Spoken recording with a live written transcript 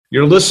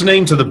You're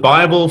listening to the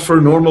Bible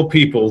for Normal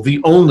People, the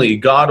only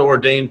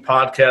God-ordained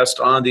podcast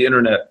on the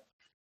internet.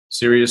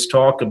 Serious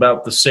talk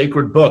about the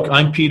sacred book.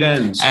 I'm Pete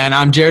Enns. And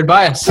I'm Jared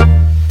Bias.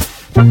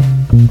 Well,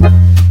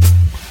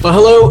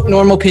 hello,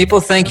 normal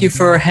people. Thank you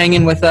for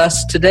hanging with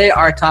us. Today,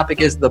 our topic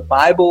is the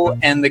Bible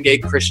and the gay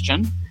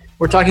Christian.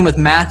 We're talking with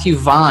Matthew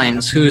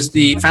Vines, who's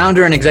the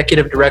founder and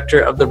executive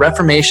director of the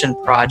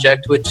Reformation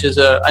Project, which is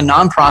a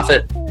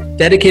nonprofit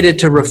dedicated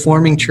to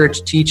reforming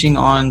church teaching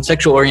on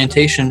sexual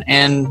orientation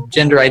and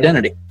gender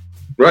identity.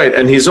 Right,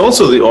 and he's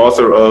also the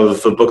author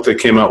of a book that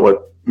came out,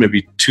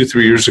 maybe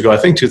 2-3 years ago, I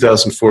think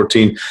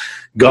 2014,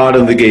 God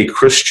and the Gay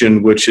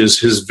Christian, which is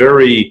his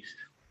very,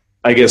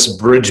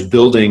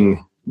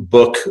 bridge-building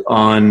book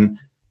on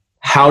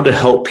how to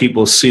help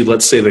people see,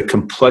 let's say, the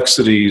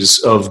complexities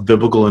of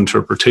biblical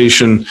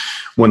interpretation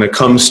when it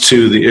comes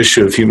to the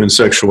issue of human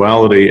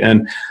sexuality.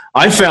 And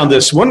I found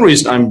this, one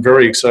reason I'm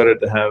very excited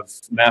to have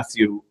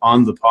Matthew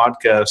on the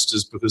podcast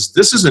is because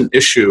this is an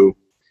issue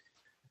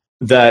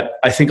that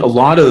I think a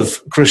lot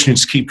of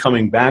Christians keep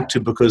coming back to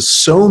because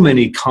so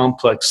many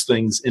complex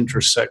things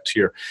intersect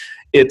here.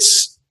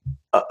 It's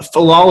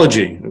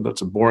philology,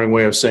 that's a boring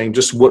way of saying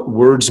just what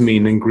words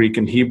mean in Greek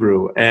and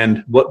Hebrew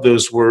and what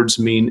those words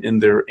mean in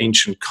their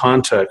ancient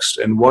context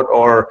and what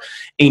are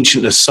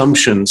ancient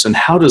assumptions and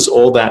how does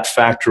all that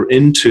factor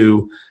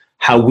into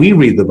how we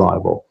read the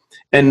Bible.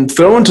 And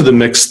throw into the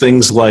mix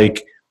things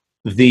like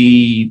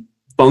the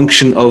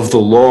function of the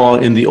law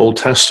in the Old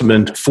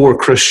Testament for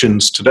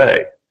Christians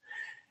today.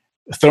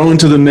 Throw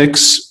into the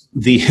mix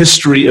the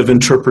history of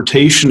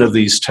interpretation of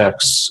these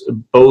texts,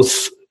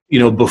 both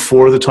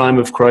before the time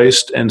of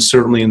Christ and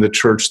certainly in the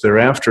church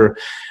thereafter,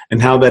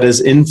 and how that has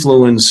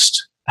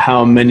influenced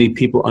how many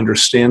people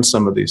understand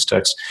some of these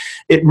texts.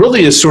 It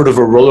really is sort of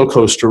a roller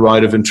coaster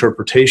ride of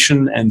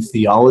interpretation and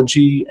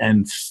theology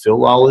and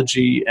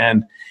philology,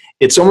 and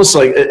it's almost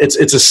like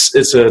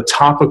it's a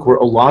topic where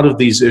a lot of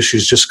these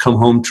issues just come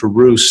home to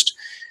roost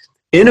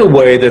in a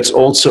way that's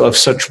also of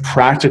such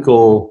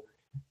practical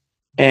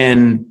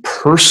and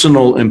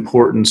personal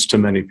importance to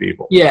many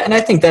people. Yeah, and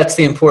I think that's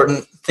the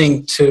important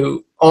thing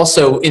to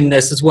also in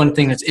this is one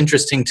thing that's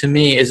interesting to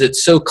me is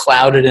it's so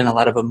clouded in a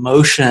lot of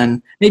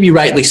emotion, maybe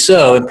rightly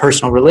so, in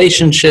personal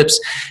relationships.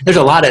 There's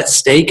a lot at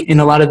stake in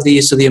a lot of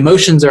these, so the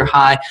emotions are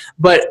high.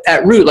 But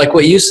at root, like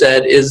what you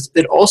said, is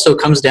it also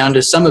comes down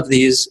to some of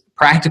these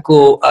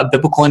practical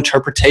biblical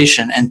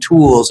interpretation and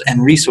tools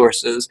and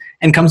resources,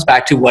 and comes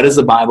back to what is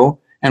the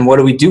Bible and what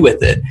do we do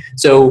with it.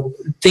 So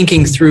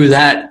thinking through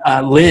that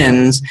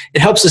lens,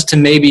 it helps us to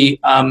maybe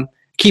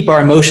keep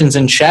our emotions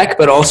in check,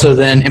 but also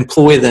then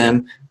employ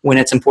them when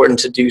it's important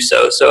to do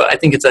so. So I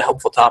think it's a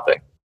helpful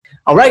topic.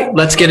 All right,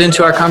 let's get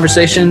into our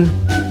conversation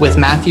with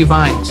Matthew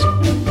Vines.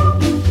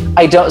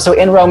 So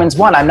in Romans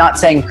 1, I'm not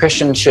saying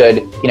Christians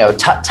should,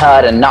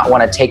 tut-tut and not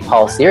want to take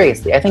Paul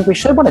seriously. I think we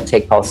should want to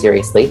take Paul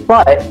seriously,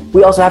 but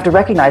we also have to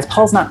recognize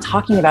Paul's not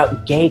talking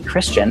about gay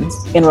Christians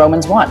in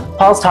Romans 1.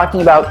 Paul's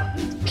talking about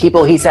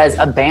people, he says,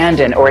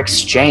 abandon or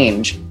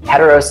exchange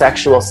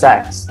heterosexual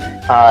sex,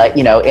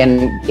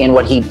 in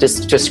what he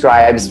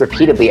describes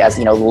repeatedly as,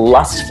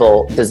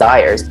 lustful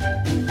desires.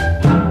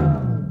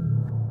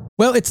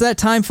 Well, it's that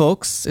time,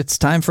 folks. It's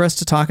time for us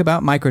to talk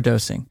about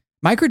microdosing.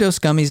 Microdose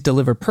gummies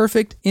deliver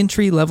perfect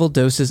entry-level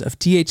doses of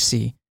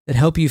THC that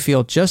help you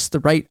feel just the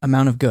right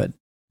amount of good.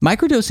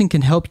 Microdosing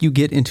can help you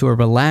get into a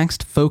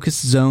relaxed,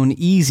 focused zone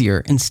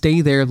easier and stay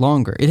there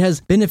longer. It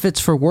has benefits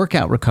for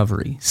workout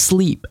recovery,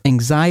 sleep,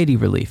 anxiety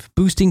relief,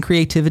 boosting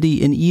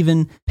creativity, and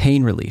even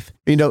pain relief.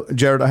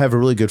 Jared, I have a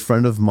really good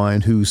friend of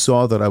mine who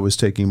saw that I was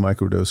taking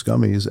microdose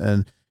gummies,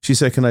 and she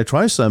said, can I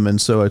try some?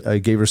 And so I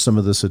gave her some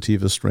of the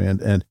sativa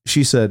strand, and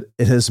she said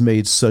it has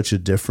made such a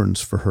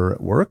difference for her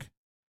at work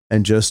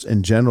and just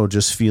in general,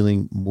 just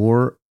feeling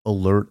more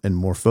alert and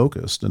more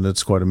focused. And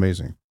it's quite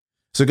amazing.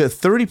 So get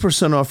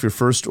 30% off your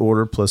first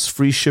order plus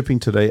free shipping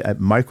today at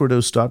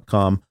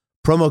microdose.com.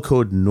 Promo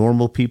code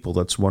NORMALPEOPLE.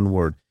 That's one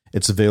word.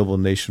 It's available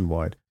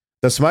nationwide.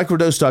 That's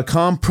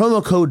microdose.com.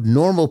 Promo code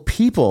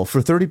NORMALPEOPLE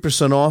for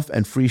 30% off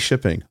and free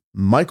shipping.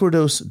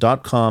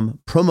 Microdose.com.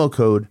 Promo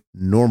code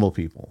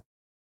NORMALPEOPLE.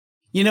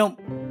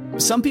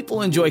 Some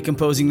people enjoy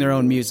composing their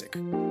own music,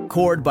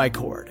 chord by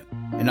chord,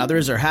 and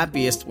others are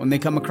happiest when they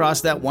come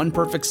across that one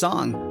perfect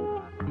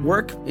song.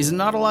 Work is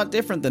not a lot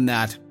different than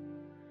that.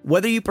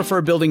 Whether you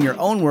prefer building your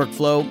own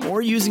workflow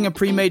or using a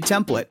pre-made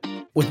template,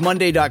 with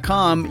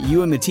Monday.com,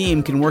 you and the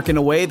team can work in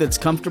a way that's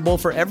comfortable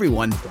for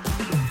everyone.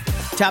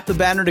 Tap the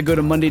banner to go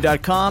to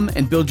Monday.com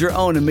and build your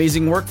own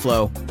amazing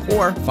workflow,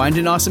 or find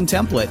an awesome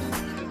template.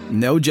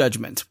 No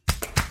judgment.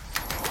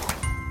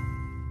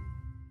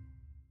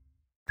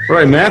 All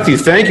right, Matthew,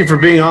 thank you for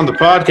being on the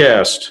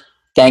podcast.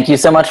 Thank you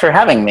so much for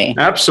having me.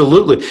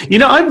 Absolutely.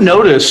 I've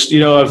noticed,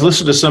 I've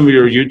listened to some of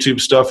your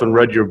YouTube stuff and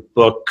read your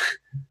book,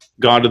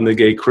 God and the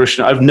Gay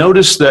Christian. I've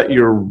noticed that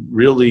you're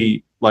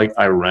really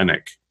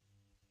ironic.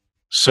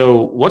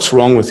 So what's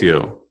wrong with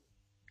you?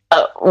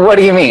 What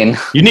do you mean?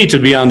 You need to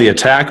be on the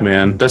attack,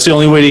 man. That's the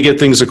only way to get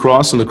things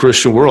across in the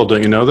Christian world.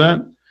 Don't you know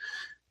that?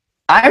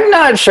 I'm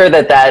not sure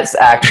that that's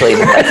actually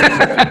the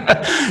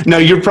best. No,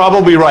 you're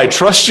probably right.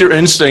 Trust your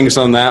instincts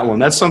on that one.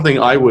 That's something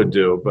I would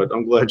do, but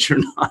I'm glad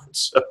you're not.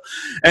 So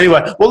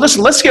anyway, well,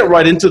 listen, let's get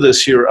right into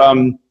this here.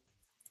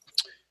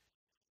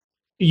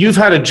 You've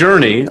had a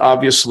journey,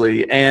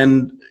 obviously,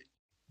 and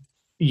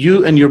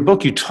you, in your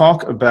book, you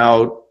talk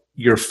about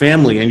your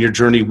family and your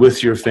journey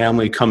with your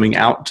family, coming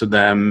out to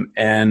them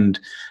and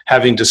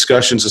having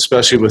discussions,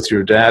 especially with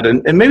your dad,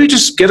 and maybe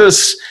just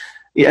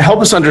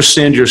help us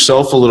understand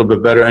yourself a little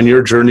bit better and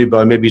your journey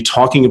by maybe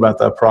talking about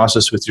that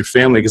process with your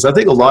family, because I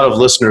think a lot of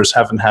listeners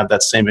haven't had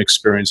that same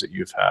experience that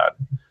you've had.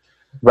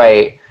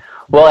 Right.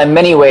 Well, in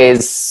many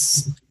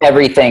ways,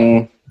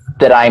 everything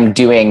that I'm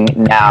doing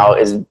now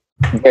is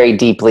very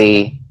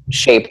deeply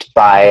shaped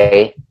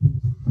by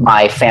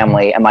my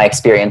family and my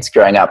experience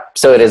growing up.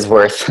 So it is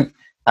worth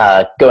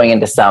going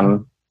into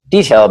some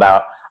detail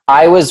about.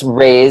 I was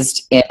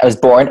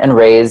born and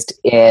raised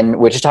in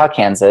Wichita,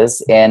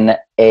 Kansas, in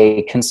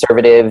a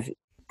conservative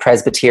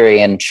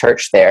Presbyterian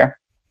church there.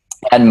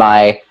 And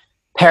my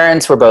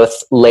parents were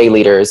both lay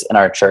leaders in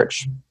our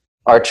church.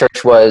 Our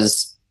church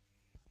was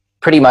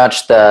pretty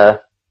much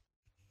the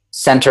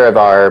center of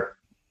our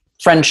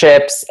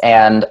friendships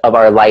and of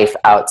our life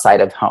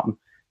outside of home.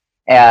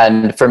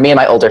 And for me and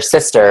my older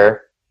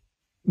sister,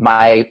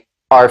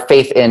 our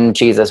faith in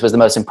Jesus was the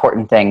most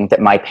important thing that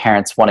my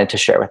parents wanted to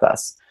share with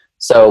us.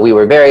 So we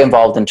were very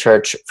involved in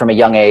church from a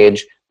young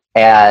age.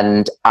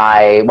 And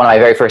one of my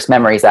very first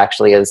memories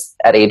actually is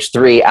at age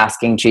 3,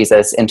 asking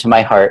Jesus into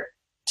my heart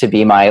to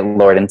be my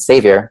Lord and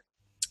Savior.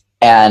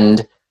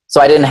 And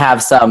so I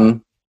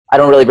don't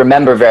really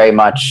remember very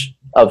much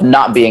of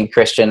not being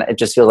Christian. It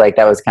just feels like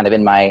that was kind of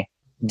in my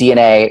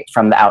DNA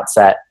from the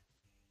outset.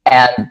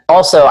 And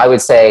also I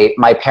would say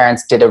my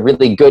parents did a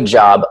really good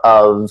job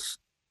of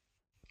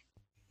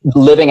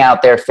living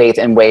out their faith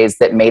in ways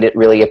that made it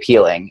really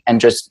appealing.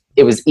 And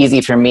it was easy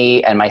for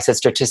me and my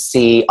sister to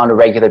see on a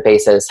regular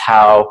basis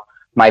how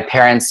my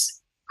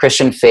parents'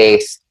 Christian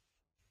faith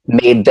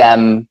made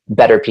them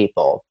better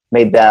people,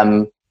 made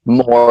them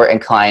more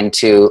inclined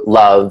to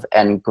love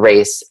and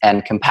grace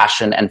and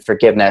compassion and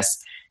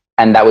forgiveness.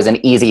 And that was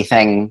an easy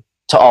thing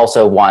to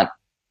also want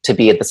to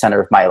be at the center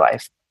of my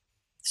life.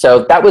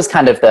 So that was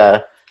kind of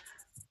the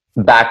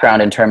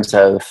background in terms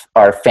of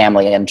our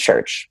family and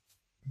church.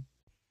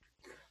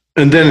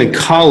 And then in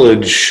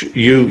college,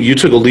 you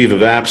took a leave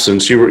of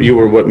absence. You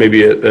were what,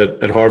 maybe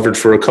at Harvard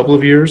for a couple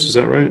of years? Is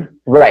that right?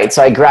 Right.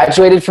 So I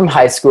graduated from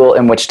high school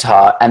in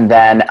Wichita, and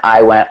then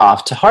I went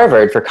off to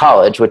Harvard for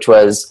college, which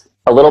was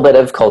a little bit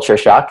of culture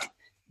shock,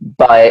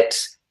 but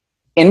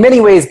in many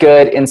ways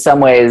good, in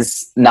some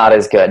ways not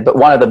as good. But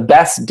one of the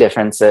best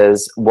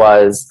differences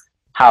was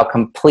how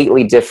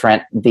completely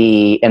different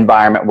the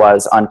environment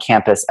was on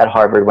campus at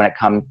Harvard when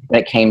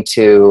it came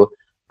to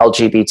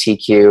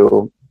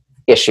LGBTQ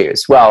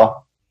issues.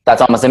 Well,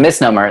 that's almost a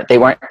misnomer. They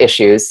weren't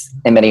issues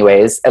in many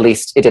ways. At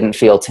least it didn't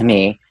feel to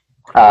me.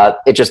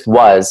 It just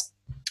was.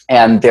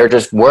 And there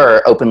just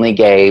were openly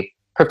gay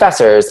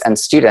professors and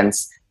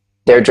students.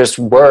 There just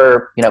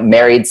were,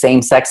 married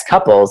same-sex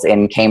couples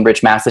in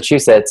Cambridge,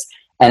 Massachusetts,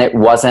 and it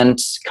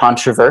wasn't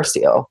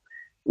controversial,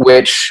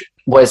 which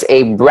was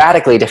a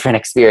radically different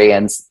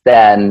experience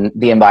than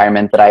the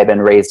environment that I had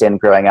been raised in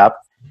growing up.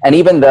 And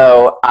even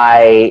though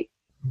by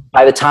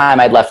the time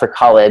I'd left for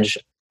college,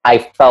 I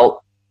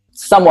felt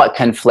somewhat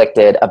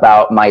conflicted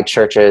about my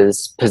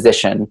church's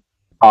position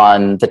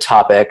on the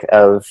topic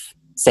of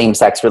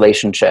same-sex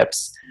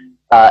relationships.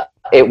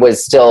 It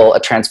was still a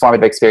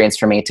transformative experience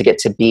for me to get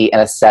to be in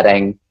a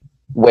setting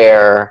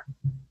where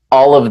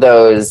all of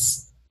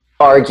those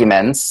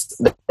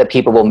arguments that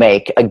people will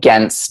make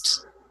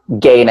against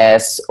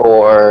gayness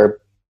or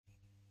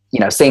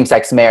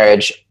same-sex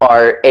marriage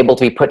are able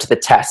to be put to the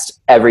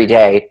test every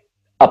day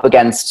up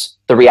against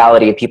the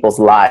reality of people's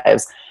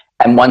lives.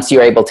 And once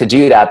you're able to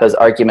do that, those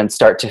arguments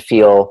start to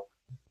feel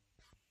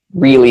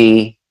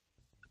really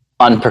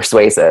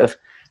unpersuasive.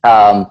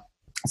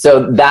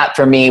 So that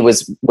for me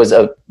was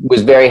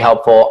very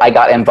helpful. I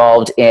got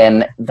involved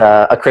in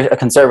a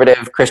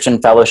conservative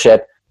Christian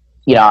fellowship.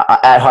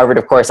 At Harvard,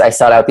 of course, I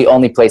sought out the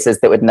only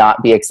places that would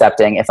not be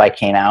accepting if I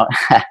came out.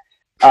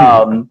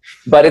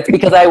 But it's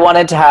because I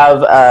wanted to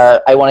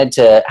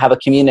have a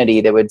community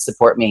that would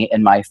support me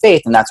in my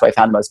faith, and that's why I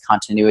found the most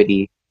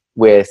continuity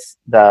with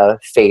the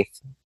faith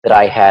that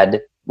I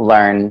had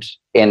learned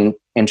in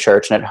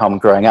church and at home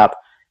growing up.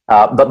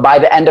 But by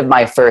the end of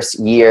my first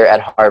year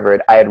at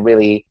Harvard, I had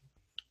really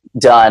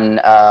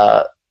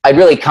I'd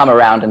really come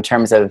around in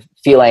terms of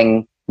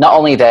feeling not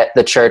only that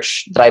the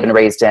church that I've been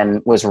raised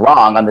in was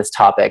wrong on this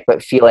topic,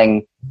 but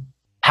feeling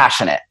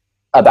passionate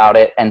about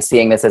it and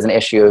seeing this as an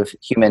issue of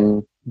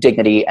human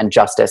dignity and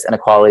justice and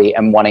equality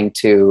and wanting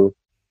to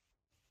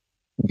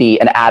be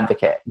an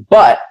advocate.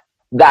 But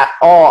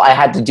I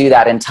had to do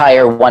that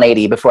entire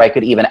 180 before I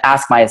could even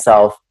ask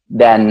myself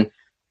then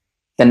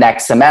the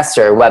next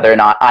semester whether or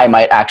not I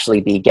might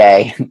actually be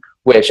gay,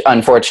 which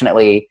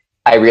unfortunately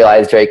I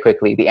realized very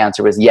quickly the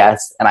answer was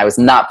yes. And I was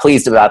not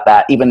pleased about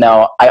that, even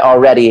though I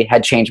already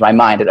had changed my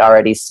mind. I'd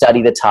already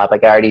studied the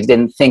topic. I already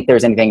didn't think there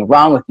was anything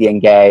wrong with being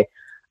gay.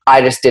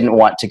 I just didn't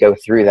want to go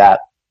through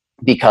that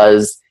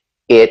because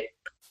it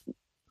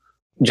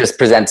just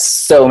presents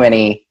so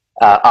many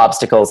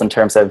obstacles in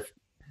terms of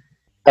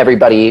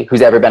everybody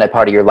who's ever been a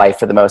part of your life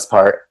for the most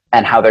part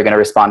and how they're going to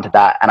respond to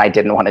that. And I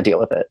didn't want to deal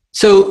with it.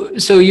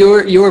 So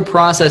your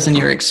process and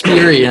your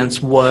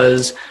experience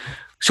was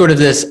sort of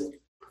this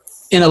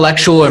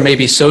intellectual or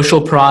maybe social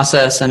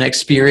process and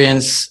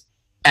experience.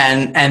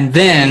 And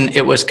then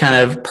it was kind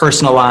of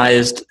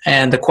personalized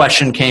and the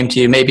question came to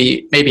you,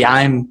 maybe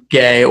I'm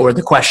gay, or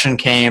the question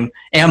came,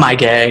 am I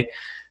gay?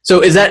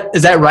 So is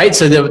that right?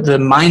 So the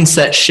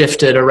mindset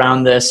shifted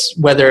around this,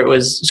 whether it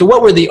was, so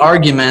what were the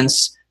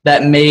arguments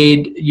that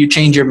made you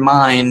change your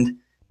mind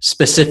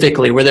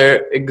specifically? Were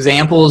there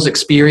examples,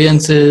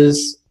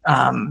 experiences,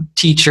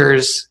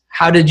 teachers?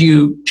 How did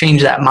you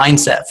change that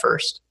mindset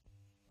first?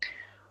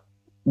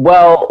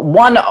 Well,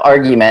 one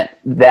argument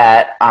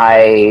that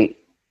I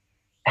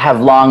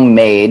have long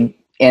made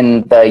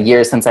in the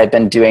years since I've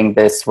been doing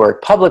this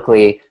work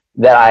publicly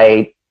that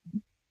I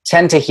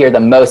tend to hear the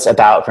most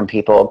about from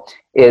people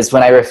is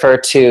when I refer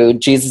to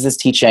Jesus'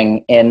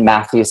 teaching in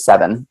Matthew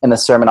 7 in the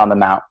Sermon on the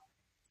Mount,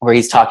 where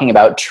he's talking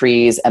about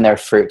trees and their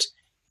fruit.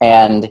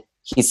 And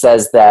he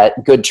says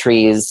that good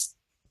trees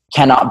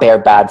cannot bear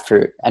bad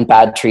fruit and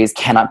bad trees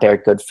cannot bear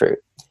good fruit.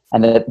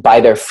 And that by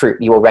their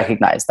fruit, you will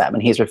recognize them.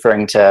 And he's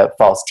referring to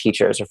false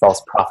teachers or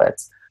false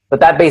prophets.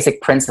 But that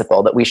basic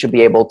principle that we should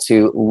be able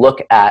to look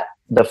at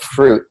the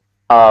fruit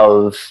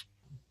of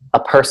a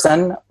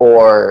person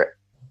or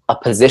a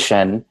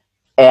position,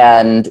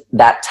 and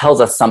that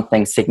tells us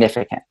something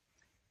significant,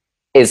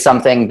 is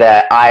something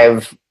that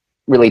I've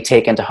really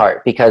taken to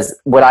heart. Because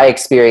what I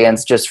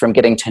experienced just from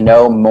getting to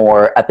know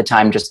more at the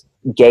time just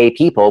gay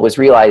people was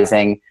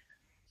realizing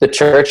the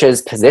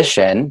church's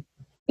position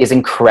is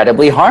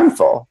incredibly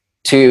harmful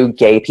to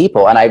gay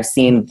people. And I've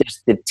seen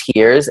just the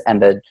tears and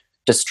the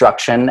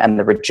destruction and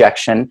the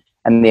rejection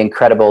and the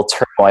incredible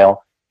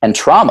turmoil and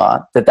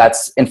trauma that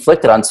that's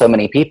inflicted on so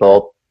many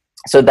people.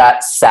 So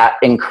that sat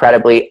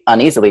incredibly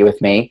uneasily with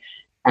me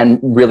and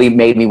really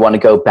made me want to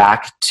go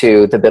back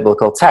to the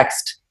biblical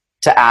text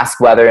to ask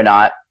whether or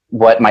not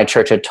what my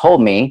church had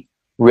told me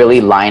really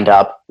lined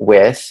up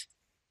with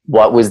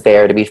what was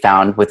there to be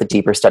found with a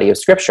deeper study of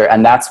Scripture.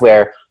 And that's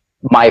where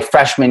my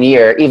freshman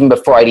year, even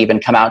before I'd even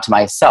come out to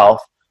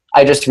myself,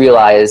 I just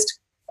realized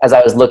as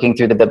I was looking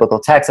through the biblical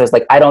text, I was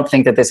like, I don't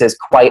think that this is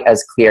quite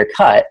as clear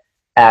cut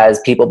as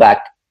people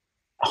back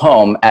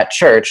home at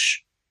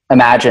church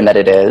imagine that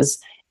it is.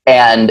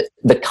 And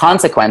the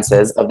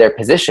consequences of their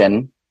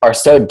position are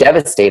so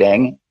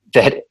devastating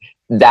that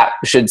that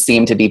should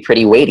seem to be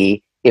pretty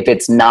weighty if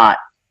it's not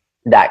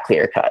that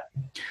clear cut.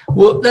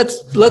 Well,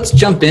 let's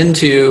jump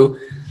into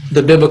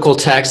the biblical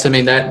text. I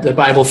mean, that the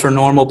Bible for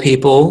normal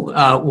people,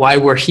 why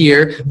we're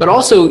here, but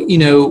also,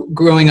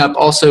 growing up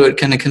also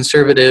kind of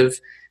conservative,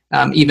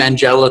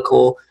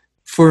 evangelical.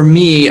 For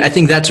me, I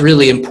think that's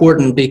really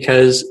important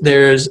because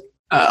there's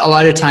a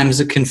lot of times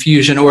the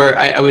confusion, or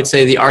I would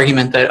say the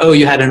argument that,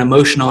 you had an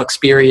emotional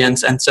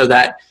experience and so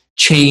that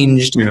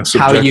changed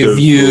how you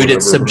viewed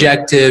it.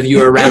 Subjective, you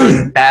were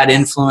around bad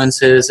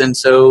influences, and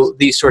so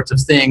these sorts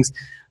of things.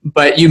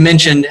 But you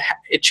mentioned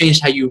it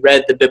changed how you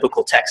read the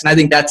biblical text. And I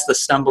think that's the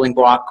stumbling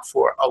block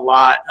for a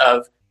lot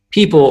of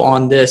people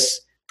in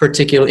this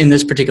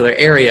particular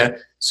area.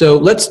 So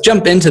let's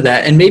jump into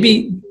that and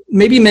maybe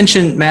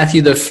mention,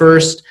 Matthew,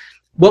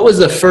 what was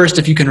the first,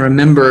 if you can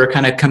remember,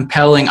 kind of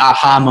compelling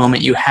aha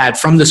moment you had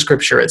from the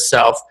Scripture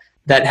itself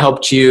that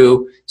helped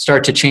you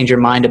start to change your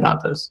mind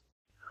about this?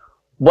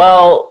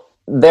 Well,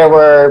 there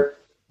were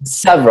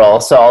several,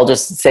 so I'll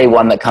just say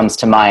one that comes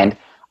to mind.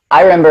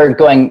 I remember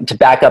going to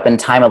back up in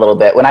time a little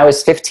bit. When I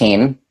was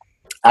 15,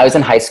 I was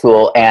in high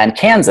school, and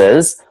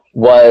Kansas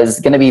was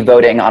going to be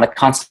voting on a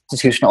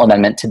constitutional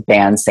amendment to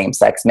ban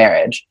same-sex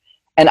marriage.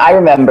 And I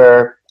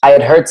remember I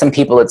had heard some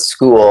people at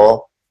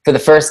school for the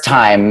first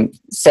time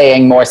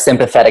saying more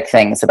sympathetic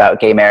things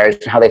about gay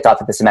marriage and how they thought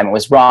that this amendment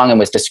was wrong and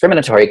was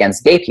discriminatory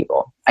against gay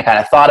people. I kind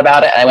of thought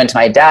about it, and I went to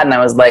my dad and I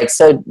was like,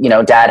 so,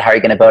 Dad, how are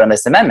you going to vote on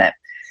this amendment?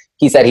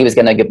 He said he was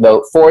going to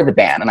vote for the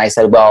ban. And I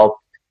said, well,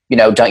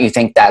 don't you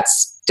think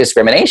that's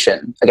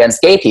discrimination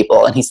against gay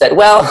people? And he said,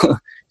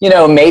 well,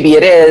 maybe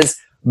it is.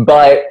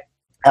 But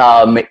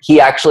he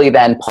actually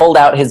then pulled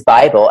out his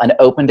Bible and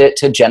opened it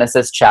to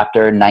Genesis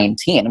chapter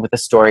 19 with the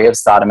story of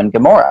Sodom and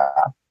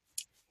Gomorrah,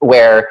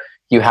 where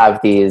you have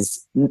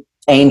these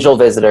angel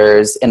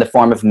visitors in the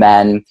form of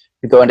men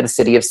who go into the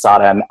city of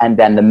Sodom, and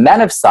then the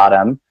men of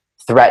Sodom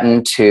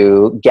threaten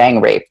to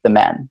gang rape the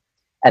men.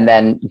 And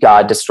then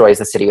God destroys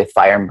the city with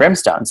fire and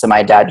brimstone. So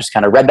my dad just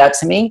kind of read that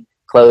to me,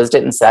 closed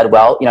it, and said,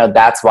 well,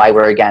 that's why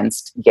we're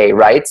against gay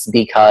rights,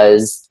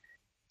 because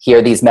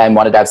here these men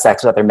wanted to have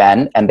sex with other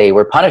men and they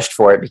were punished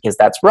for it because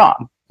that's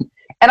wrong.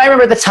 And I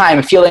remember at the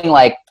time feeling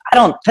like,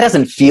 that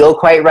doesn't feel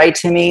quite right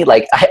to me.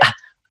 Like,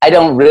 I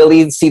don't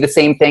really see the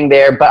same thing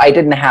there, but I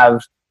didn't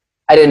have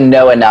I didn't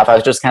know enough. I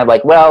was just kind of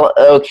like, well,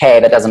 okay,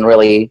 that doesn't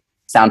really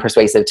sound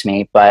persuasive to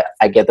me, but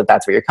I get that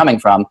that's where you're coming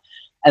from.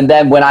 And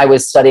then when I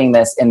was studying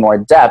this in more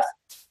depth,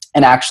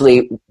 and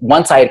actually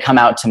once I had come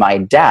out to my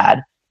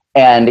dad,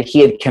 and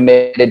he had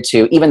committed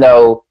to, even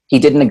though he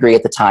didn't agree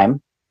at the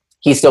time,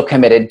 he still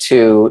committed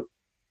to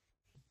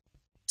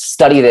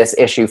study this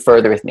issue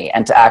further with me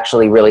and to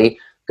actually really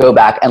go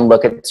back and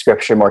look at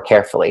scripture more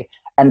carefully.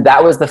 And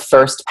that was the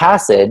first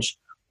passage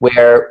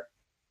where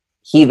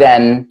he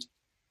then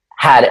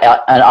had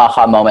an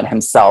aha moment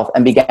himself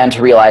and began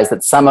to realize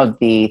that some of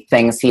the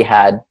things he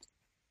had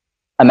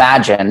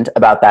imagined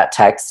about that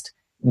text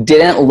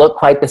didn't look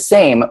quite the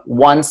same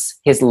once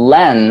his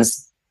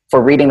lens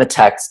for reading the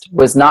text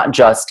was not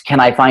just, can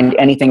I find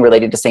anything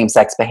related to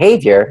same-sex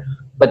behavior?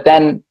 But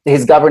then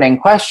his governing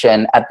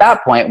question at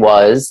that point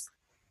was,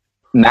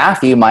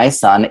 Matthew, my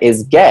son,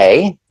 is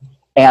gay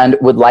and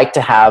would like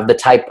to have the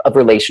type of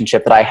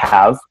relationship that I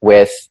have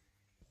with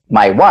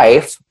my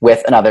wife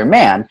with another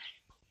man.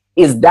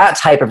 Is that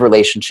type of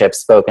relationship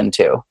spoken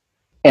to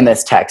in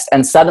this text?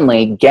 And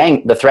suddenly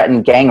the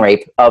threatened gang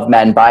rape of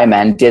men by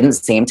men didn't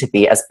seem to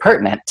be as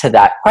pertinent to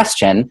that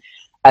question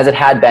as it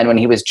had been when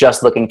he was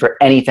just looking for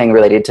anything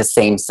related to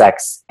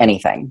same-sex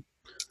anything.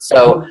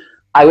 So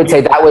I would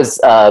say that was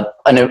a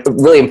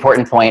really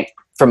important point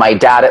for my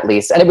dad, at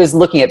least. And it was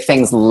looking at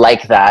things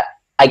like that.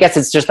 I guess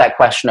it's just that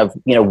question of,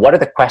 what are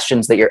the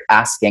questions that you're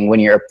asking when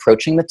you're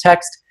approaching the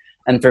text?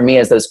 And for me,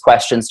 as those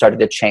questions started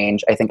to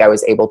change, I think I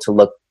was able to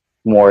look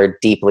more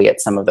deeply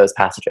at some of those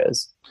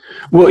passages.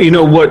 Well,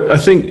 what I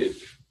think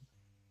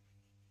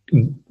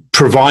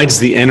provides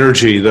the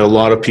energy that a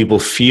lot of people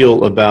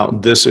feel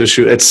about this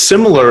issue. It's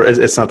similar,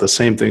 it's not the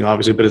same thing,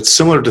 obviously, but it's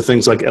similar to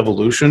things like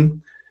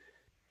evolution.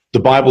 The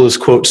Bible is,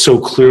 quote, so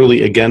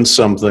clearly against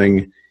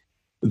something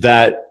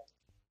that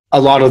a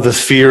lot of the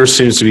fear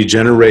seems to be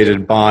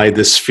generated by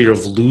this fear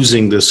of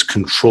losing this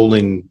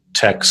controlling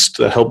text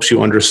that helps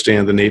you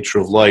understand the nature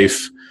of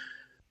life.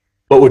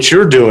 But what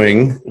you're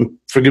doing,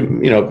 forgive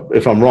me,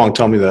 if I'm wrong,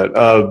 tell me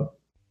that,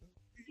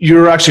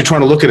 you're actually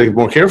trying to look at it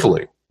more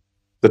carefully,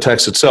 the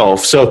text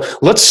itself. So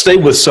let's stay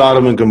with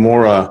Sodom and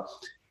Gomorrah.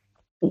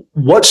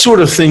 What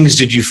sort of things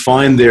did you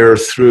find there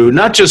through,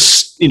 not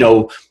just,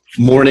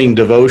 morning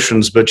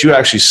devotions, but you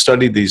actually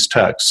studied these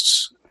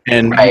texts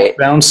and you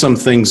found some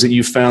things that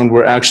you found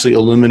were actually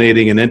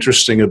illuminating and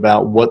interesting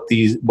about what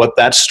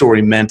that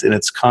story meant in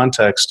its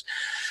context.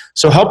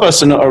 So help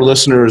us and our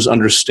listeners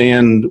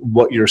understand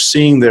what you're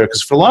seeing there,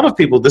 because for a lot of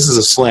people, this is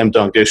a slam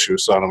dunk issue,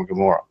 Sodom and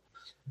Gomorrah.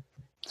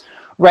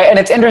 Right, and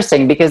it's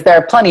interesting because there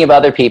are plenty of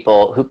other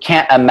people who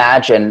can't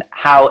imagine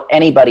how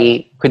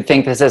anybody could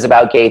think this is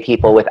about gay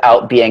people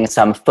without being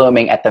some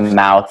foaming at the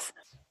mouth,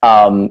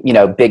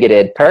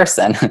 bigoted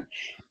person.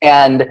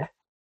 And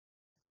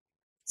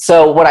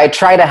so what I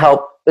try to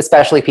help,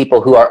 especially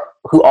people who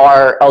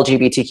are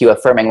LGBTQ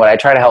affirming, what I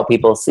try to help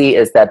people see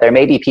is that there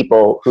may be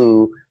people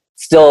who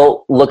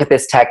still look at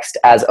this text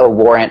as a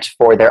warrant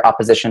for their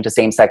opposition to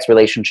same-sex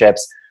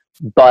relationships,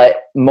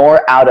 but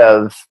more out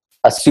of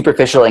a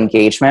superficial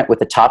engagement with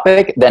the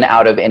topic than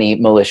out of any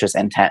malicious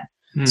intent.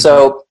 Mm-hmm.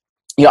 So,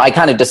 I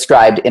kind of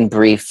described in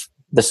brief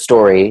the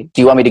story.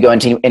 Do you want me to go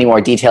into any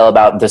more detail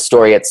about the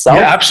story itself?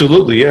 Yeah,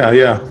 absolutely.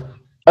 Yeah.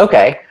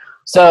 Okay.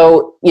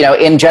 So,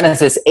 in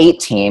Genesis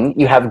 18,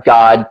 you have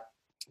God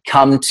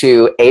come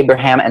to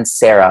Abraham and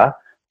Sarah,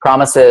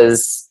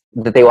 promises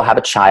that they will have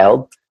a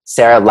child.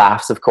 Sarah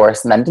laughs, of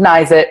course, and then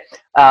denies it.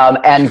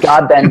 And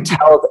God then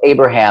tells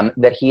Abraham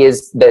that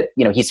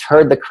he's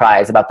heard the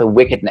cries about the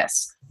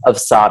wickedness of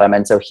Sodom,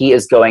 and so he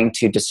is going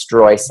to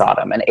destroy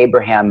Sodom. And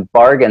Abraham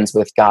bargains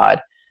with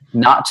God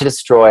not to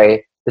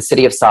destroy the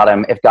city of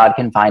Sodom if God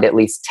can find at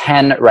least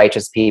 10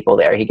 righteous people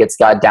there. He gets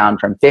God down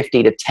from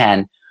 50 to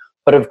 10.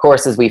 But of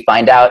course, as we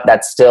find out,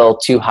 that's still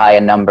too high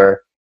a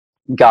number.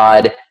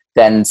 God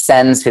then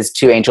sends his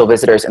 2 angel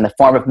visitors in the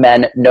form of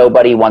men.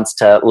 Nobody wants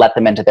to let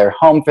them into their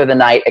home for the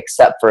night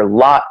except for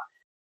Lot,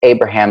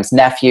 Abraham's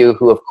nephew,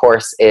 who of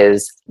course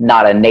is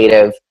not a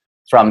native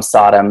from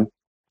Sodom.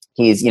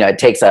 He's, it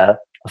takes a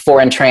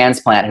foreign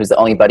transplant who's the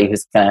only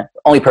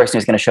person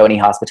who's going to show any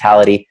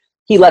hospitality.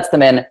 He lets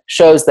them in,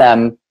 shows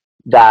them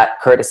that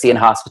courtesy and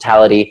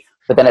hospitality.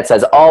 But then it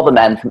says all the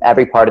men from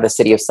every part of the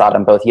city of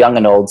Sodom, both young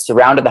and old,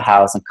 surrounded the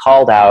house and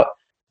called out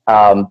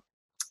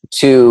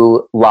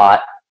to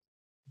Lot,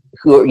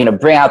 who,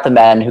 bring out the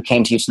men who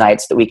came to you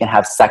tonight so that we can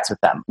have sex with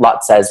them.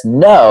 Lot says,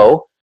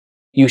 no,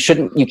 you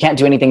can't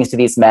do anything to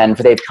these men,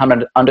 for they've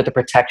come under the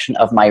protection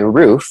of my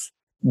roof,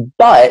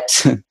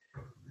 but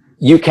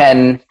you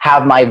can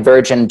have my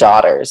virgin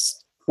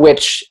daughters,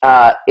 which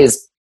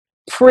is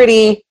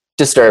pretty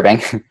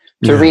disturbing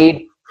to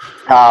read.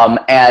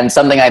 And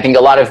something I think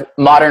a lot of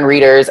modern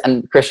readers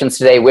and Christians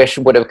today wish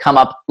would have come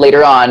up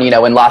later on,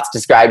 when Lot's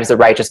described as a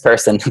righteous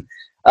person,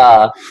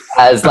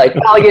 as like,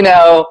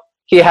 well,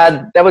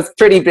 that was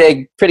pretty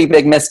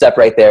big misstep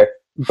right there.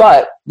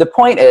 But the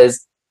point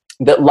is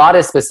that Lot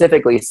is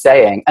specifically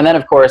saying, and then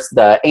of course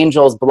the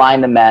angels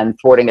blind the men,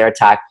 thwarting their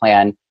attack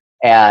plan,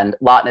 and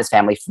Lot and his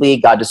family flee.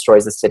 God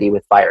destroys the city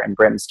with fire and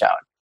brimstone.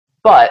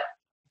 But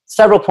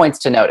several points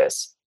to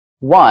notice.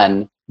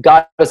 One,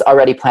 God was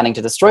already planning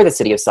to destroy the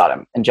city of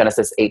Sodom in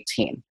Genesis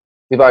 18.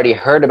 We've already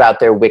heard about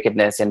their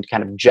wickedness in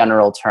kind of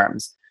general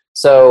terms.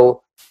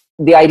 So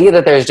the idea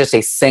that there's just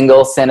a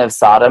single sin of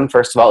Sodom,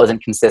 first of all,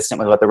 isn't consistent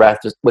with what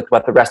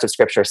the rest of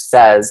Scripture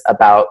says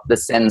about the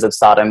sins of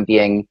Sodom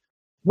being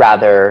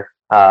rather,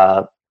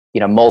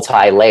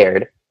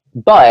 multi-layered.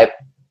 But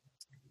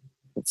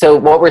so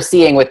what we're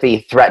seeing with the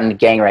threatened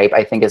gang rape,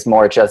 I think, is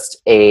more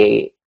just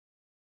a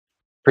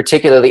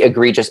particularly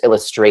egregious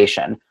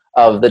illustration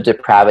of the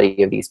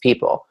depravity of these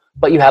people.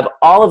 But you have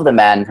all of the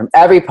men from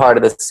every part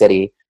of the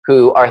city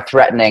who are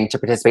threatening to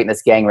participate in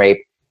this gang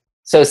rape.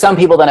 So some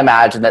people then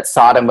imagine that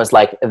Sodom was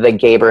like the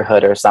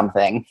neighborhood or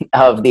something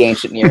of the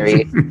ancient Near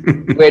East,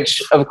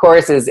 which of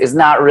course is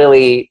not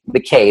really the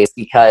case,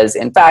 because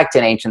in fact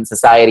in ancient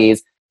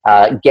societies,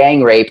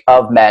 gang rape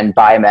of men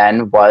by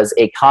men was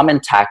a common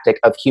tactic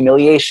of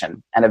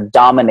humiliation and of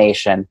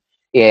domination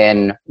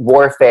in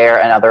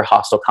warfare and other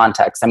hostile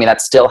contexts. I mean,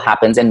 that still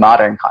happens in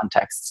modern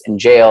contexts, in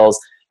jails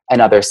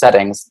and other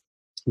settings,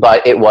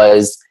 but it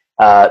was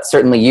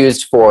certainly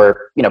used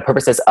for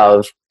purposes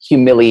of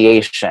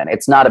humiliation.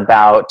 It's not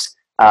about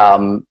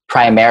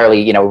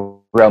primarily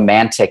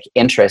romantic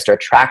interest or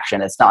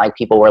attraction. It's not like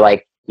people were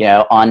like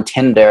on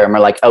Tinder and we're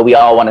like, oh, we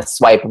all want to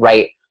swipe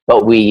right,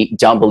 but we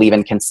don't believe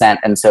in consent,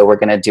 and so we're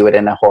going to do it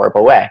in a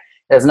horrible way.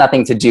 It has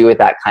nothing to do with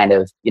that kind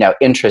of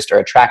interest or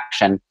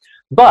attraction.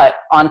 But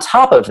on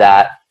top of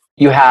that,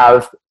 you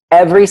have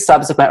every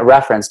subsequent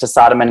reference to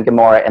Sodom and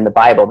Gomorrah in the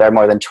Bible. There are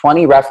more than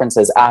 20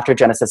 references after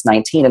Genesis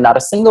 19, and not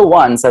a single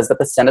one says that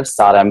the sin of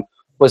Sodom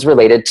was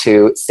related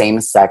to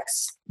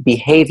same-sex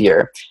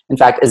behavior. In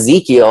fact,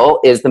 Ezekiel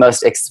is the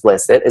most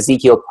explicit.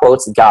 Ezekiel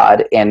quotes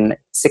God in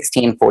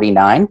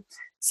 16:49,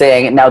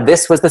 saying, "Now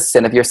this was the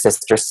sin of your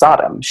sister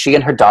Sodom. She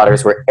and her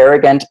daughters were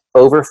arrogant,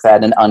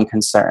 overfed, and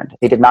unconcerned.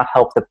 They did not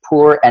help the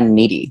poor and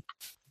needy."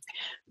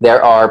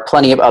 There are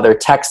plenty of other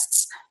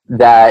texts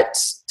that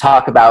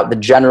talk about the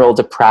general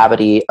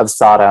depravity of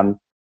Sodom,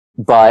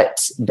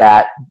 but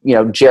that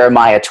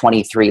Jeremiah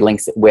 23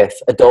 links it with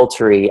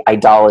adultery,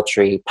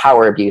 idolatry,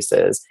 power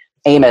abuses.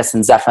 Amos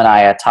and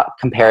Zephaniah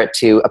compare it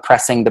to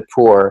oppressing the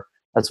poor,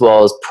 as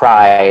well as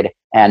pride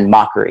and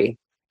mockery.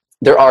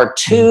 There are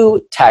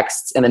two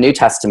texts in the New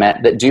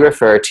Testament that do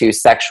refer to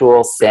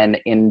sexual sin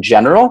in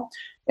general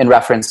in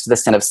reference to the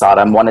sin of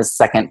Sodom. One is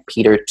 2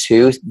 Peter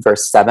 2,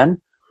 verse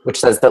 7, which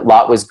says that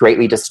Lot was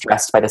greatly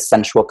distressed by the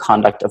sensual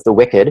conduct of the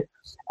wicked.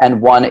 And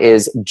one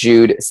is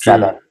Jude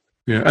 7.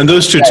 Yeah, and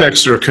those two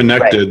texts are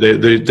connected.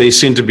 Right. They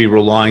seem to be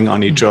relying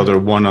on each other,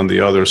 one on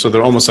the other. So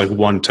they're almost like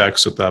one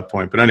text at that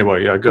point. But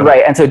anyway, yeah, go ahead.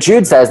 Right, and so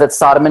Jude says that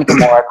Sodom and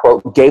Gomorrah,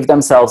 quote, gave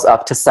themselves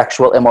up to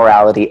sexual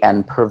immorality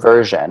and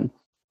perversion.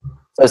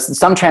 So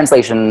some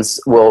translations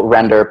will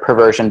render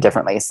perversion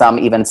differently. Some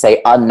even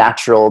say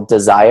unnatural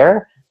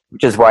desire,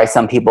 which is why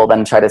some people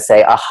then try to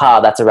say, aha,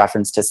 that's a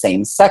reference to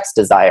same-sex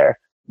desire.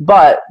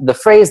 But the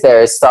phrase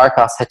there is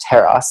sarkos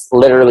heteros,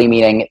 literally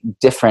meaning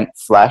different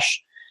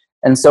flesh.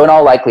 And so in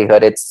all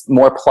likelihood, it's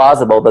more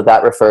plausible that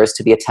that refers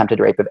to the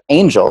attempted rape of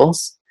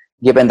angels,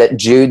 given that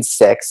Jude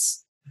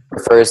 6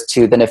 refers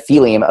to the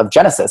Nephilim of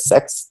Genesis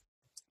 6,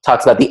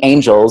 talks about the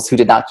angels who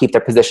did not keep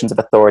their positions of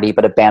authority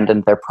but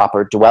abandoned their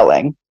proper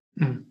dwelling.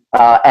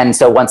 And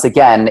so once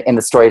again, in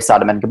the story of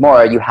Sodom and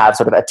Gomorrah, you have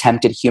sort of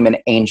attempted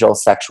human-angel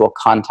sexual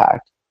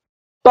contact.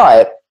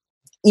 But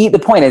the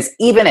point is,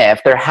 even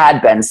if there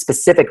had been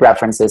specific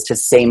references to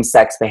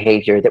same-sex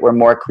behavior that were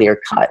more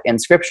clear-cut in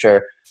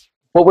Scripture,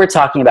 what we're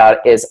talking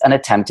about is an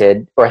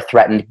attempted or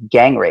threatened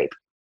gang rape.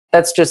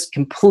 That's just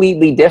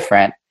completely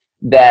different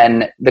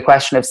than the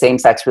question of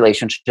same-sex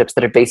relationships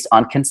that are based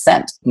on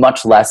consent,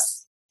 much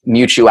less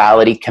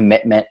mutuality,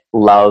 commitment,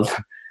 love.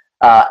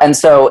 And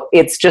so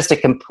it's just a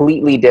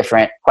completely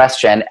different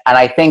question. And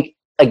I think,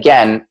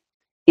 again,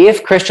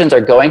 if Christians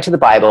are going to the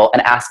Bible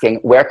and asking,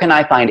 where can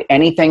I find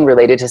anything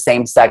related to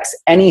same-sex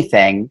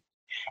anything,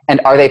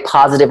 and are they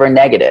positive or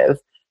negative,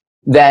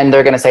 then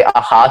they're going to say,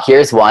 aha,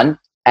 here's one,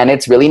 and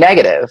it's really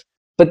negative.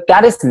 But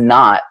that is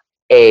not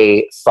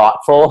a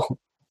thoughtful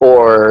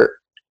or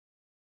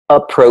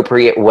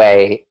appropriate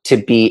way to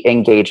be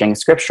engaging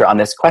Scripture on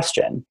this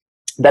question.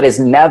 That is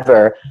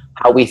never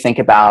how we think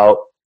about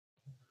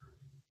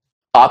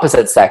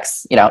opposite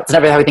sex. It's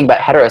never how we think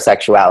about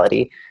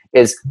heterosexuality,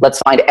 is let's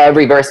find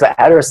every verse about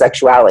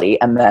heterosexuality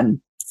and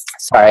then,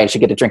 sorry, I should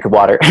get a drink of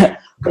water.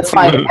 Let's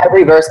find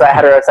every verse about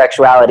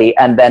heterosexuality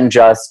and then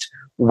just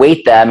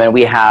weight them, and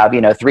we have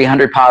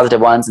 300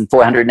 positive ones and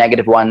 400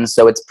 negative ones,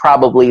 so it's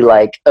probably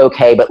like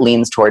okay but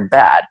leans toward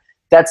bad.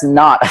 That's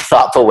not a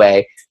thoughtful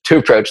way to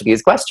approach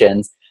these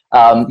questions.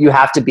 You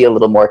have to be a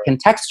little more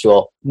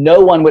contextual. No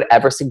one would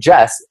ever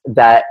suggest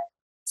that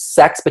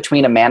sex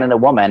between a man and a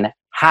woman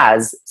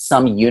has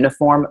some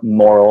uniform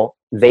moral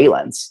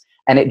valence,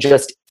 and it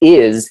just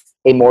is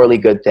a morally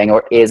good thing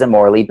or is a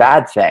morally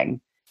bad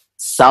thing.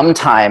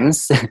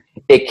 Sometimes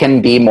it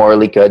can be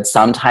morally good,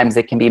 sometimes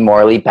it can be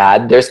morally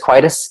bad. There's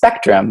quite a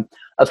spectrum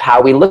of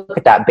how we look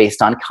at that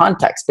based on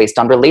context, based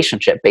on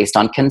relationship, based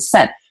on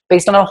consent,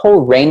 based on a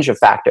whole range of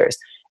factors.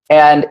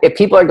 And if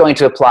people are going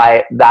to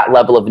apply that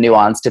level of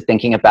nuance to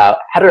thinking about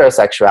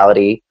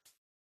heterosexuality,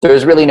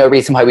 there's really no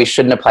reason why we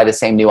shouldn't apply the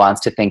same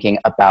nuance to thinking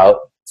about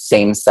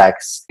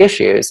same-sex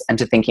issues and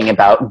to thinking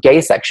about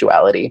gay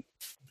sexuality.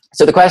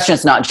 So the question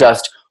is not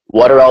just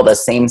what are all the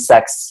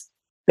same-sex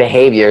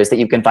behaviors that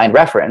you can find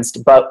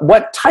referenced, but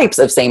what types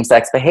of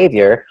same-sex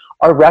behavior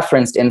are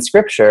referenced in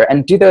Scripture,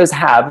 and do those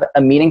have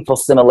a meaningful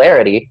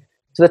similarity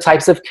to the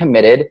types of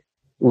committed,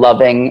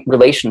 loving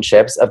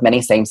relationships of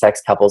many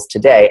same-sex couples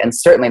today? And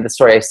certainly the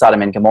story of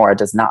Sodom and Gomorrah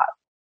does not.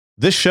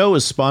 This show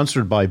is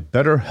sponsored by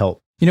BetterHelp.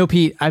 You know,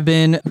 Pete, I've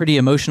been pretty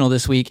emotional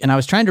this week, and I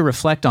was trying to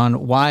reflect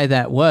on why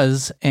that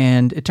was.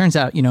 And it turns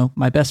out,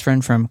 my best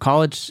friend from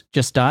college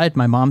just died.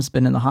 My mom's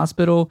been in the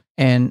hospital,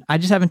 and I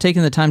just haven't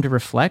taken the time to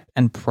reflect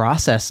and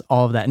process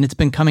all of that. And it's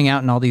been coming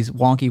out in all these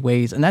wonky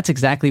ways. And that's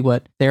exactly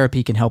what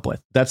therapy can help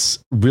with. That's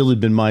really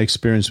been my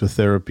experience with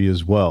therapy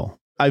as well.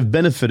 I've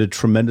benefited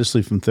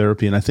tremendously from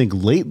therapy. And I think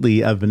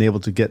lately I've been able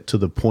to get to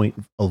the point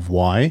of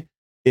why.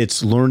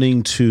 It's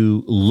learning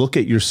to look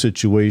at your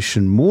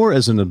situation more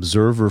as an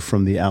observer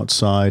from the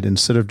outside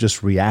instead of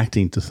just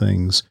reacting to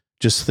things,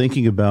 just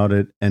thinking about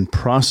it and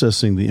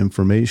processing the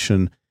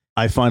information.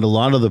 I find a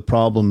lot of the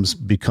problems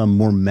become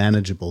more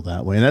manageable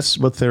that way. And that's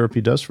what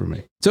therapy does for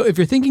me. So if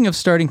you're thinking of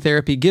starting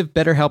therapy, give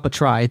BetterHelp a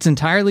try. It's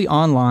entirely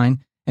online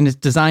and it's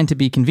designed to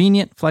be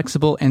convenient,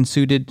 flexible, and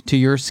suited to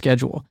your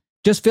schedule.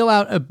 Just fill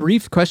out a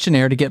brief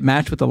questionnaire to get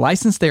matched with a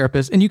licensed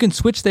therapist, and you can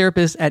switch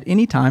therapists at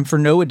any time for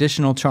no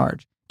additional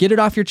charge. Get it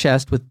off your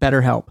chest with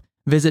BetterHelp.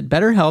 Visit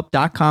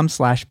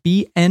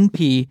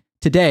betterhelp.com/BNP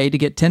today to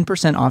get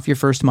 10% off your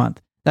first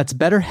month. That's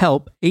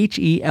BetterHelp,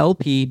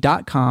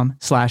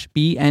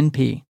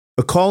 HELP.com/BNP.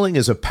 A calling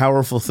is a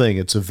powerful thing.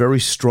 It's a very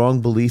strong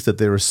belief that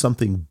there is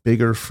something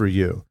bigger for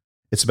you.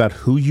 It's about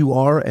who you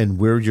are and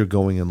where you're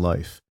going in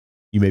life.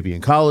 You may be in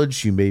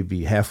college, you may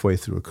be halfway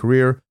through a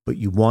career, but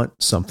you want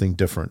something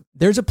different.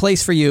 There's a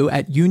place for you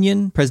at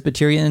Union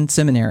Presbyterian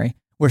Seminary,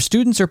 where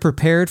students are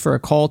prepared for a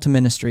call to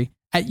ministry.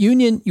 At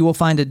Union, you will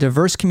find a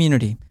diverse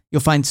community.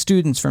 You'll find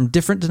students from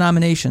different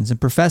denominations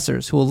and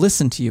professors who will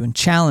listen to you and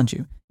challenge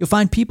you. You'll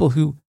find people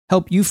who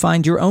help you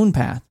find your own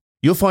path.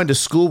 You'll find a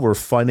school where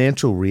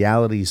financial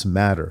realities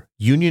matter.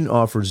 Union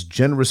offers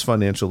generous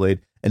financial aid,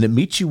 and it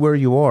meets you where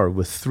you are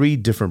with 3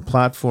 different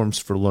platforms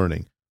for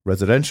learning: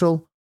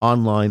 residential,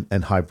 online,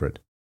 and hybrid.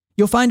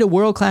 You'll find a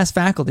world-class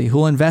faculty who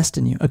will invest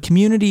in you, a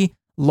community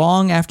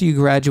long after you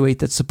graduate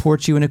that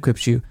supports you and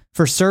equips you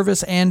for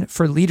service and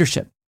for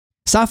leadership.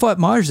 Safwat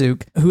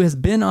Marzouk, who has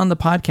been on the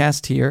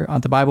podcast here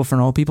on the Bible for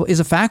Normal People, is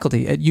a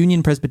faculty at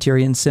Union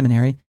Presbyterian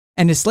Seminary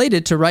and is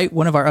slated to write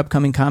one of our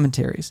upcoming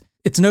commentaries.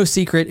 It's no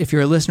secret, if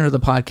you're a listener of the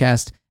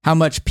podcast, how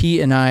much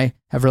Pete and I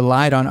have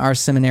relied on our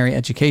seminary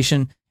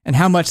education and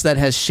how much that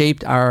has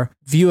shaped our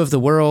view of the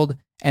world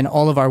and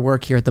all of our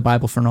work here at the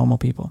Bible for Normal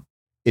People.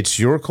 It's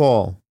your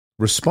call.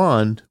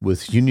 Respond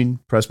with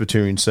Union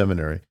Presbyterian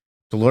Seminary.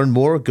 To learn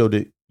more, go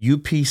to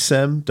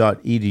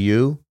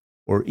upsem.edu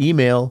or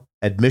email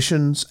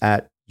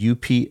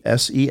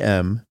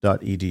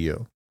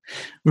admissions@upsem.edu.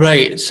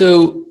 Right.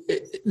 So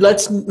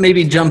let's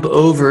maybe jump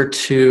over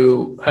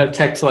to a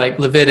text like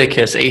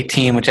Leviticus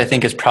 18, which I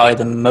think is probably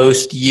the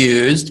most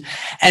used.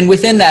 And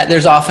within that,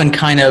 there's often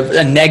kind of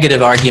a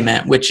negative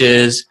argument, which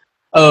is,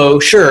 oh,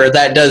 sure,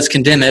 that does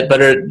condemn it, but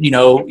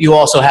you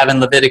also have in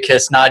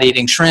Leviticus not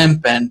eating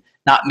shrimp and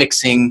not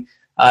mixing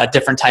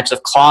different types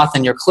of cloth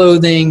in your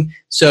clothing.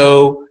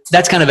 So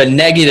that's kind of a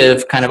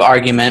negative kind of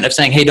argument of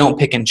saying, hey, don't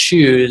pick and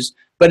choose.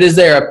 But is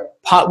there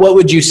what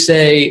would you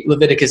say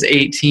Leviticus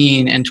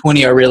 18 and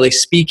 20 are really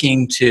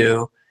speaking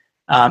to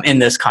in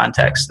this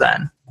context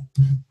then?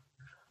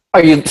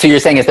 So you're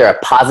saying, is there a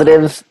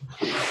positive?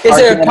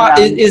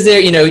 Is there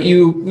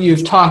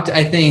you've talked,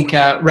 I think,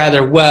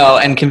 rather well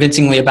and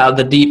convincingly about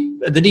the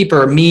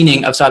deeper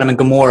meaning of Sodom and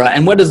Gomorrah,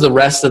 and what does the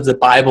rest of the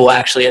Bible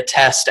actually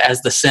attest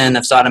as the sin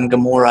of Sodom and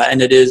Gomorrah?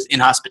 And it is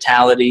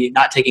inhospitality,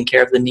 not taking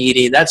care of the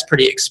needy. That's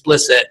pretty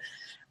explicit.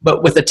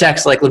 But with a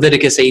text like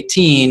Leviticus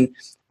 18,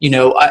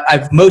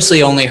 I've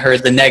mostly only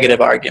heard the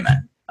negative argument.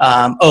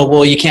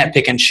 You can't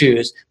pick and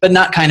choose, but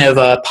not kind of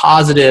a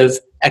positive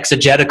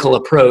exegetical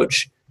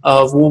approach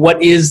of, well,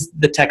 what is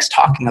the text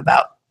talking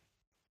about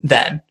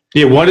then?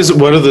 Yeah, what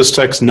do those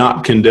texts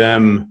not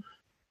condemn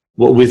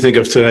what we think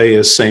of today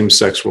as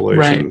same-sex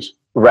relations?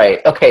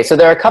 Right. Okay, so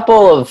there are a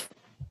couple of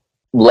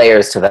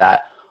layers to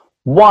that.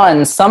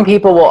 One, some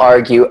people will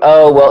argue,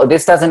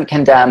 this doesn't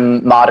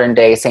condemn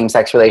modern-day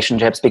same-sex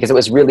relationships because it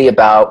was really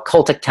about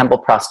cultic temple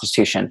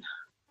prostitution.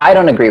 I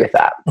don't agree with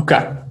that.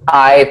 Okay.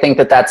 I think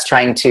that that's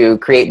trying to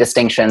create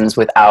distinctions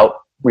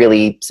without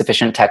really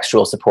sufficient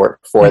textual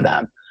support for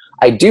them.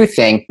 I do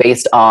think,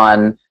 based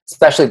on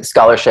especially the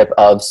scholarship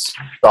of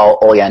Saul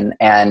Olien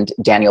and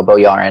Daniel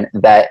Boyarin,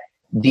 that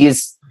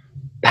these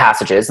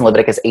passages in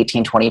Leviticus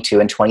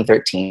 18:22 and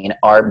 20:13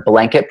 are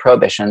blanket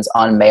prohibitions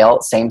on male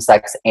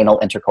same-sex anal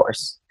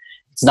intercourse.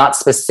 It's not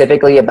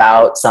specifically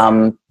about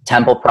some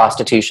temple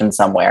prostitution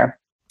somewhere,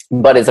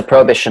 but is a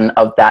prohibition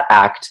of that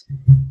act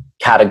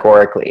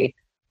categorically.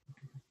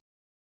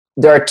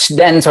 There are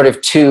then sort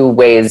of 2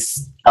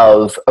 ways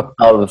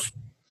of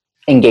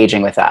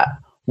engaging with that.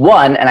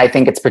 One, and I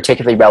think it's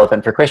particularly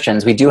relevant for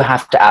Christians, we do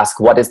have to ask,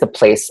 what is the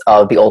place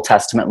of the Old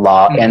Testament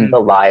law in the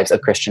lives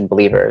of Christian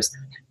believers?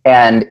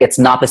 And it's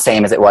not the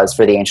same as it was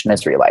for the ancient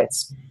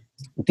Israelites.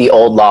 The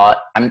old law,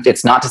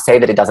 it's not to say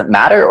that it doesn't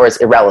matter or it's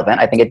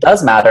irrelevant. I think it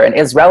does matter and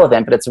is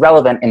relevant, but it's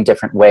relevant in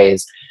different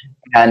ways.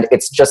 And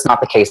it's just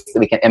not the case that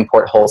we can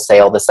import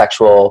wholesale the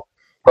sexual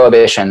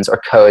prohibitions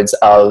or codes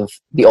of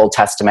the Old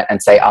Testament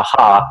and say,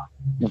 aha,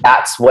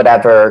 that's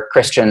whatever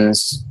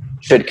Christians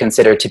should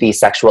consider to be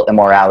sexual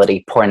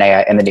immorality,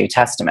 porneia, in the New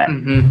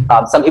Testament.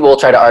 Some people will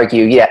try to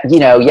argue,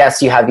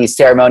 yes, you have these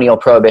ceremonial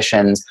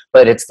prohibitions,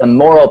 but it's the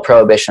moral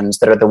prohibitions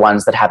that are the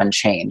ones that haven't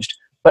changed.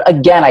 But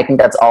again, I think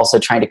that's also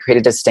trying to create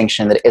a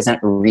distinction that isn't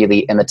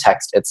really in the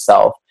text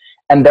itself.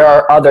 And there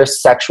are other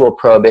sexual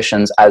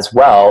prohibitions as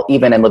well,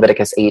 even in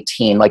Leviticus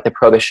 18, like the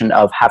prohibition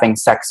of having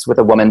sex with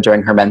a woman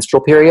during her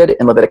menstrual period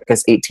in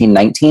Leviticus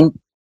 18:19,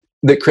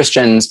 that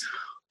Christians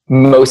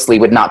mostly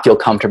would not feel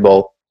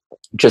comfortable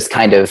just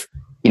kind of,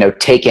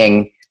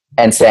 taking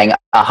and saying,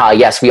 aha,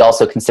 yes, we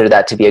also consider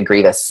that to be a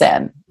grievous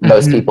sin.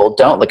 Most people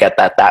don't look at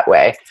that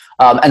way.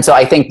 And so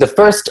I think the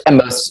first and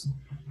most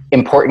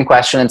important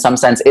question in some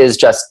sense is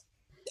just,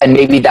 and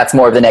maybe that's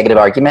more of the negative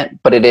argument,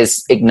 but it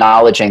is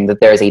acknowledging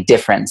that there is a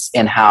difference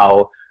in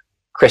how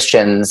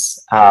Christians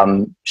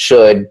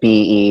should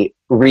be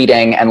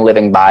reading and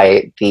living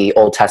by the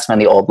Old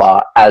Testament, the Old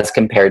Law, as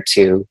compared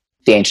to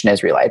the ancient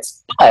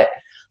Israelites. But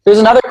there's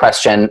another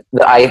question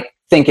that I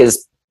think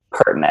is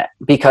pertinent,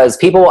 because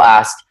people will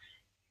ask,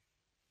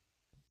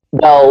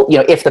 well,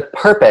 if the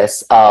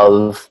purpose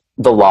of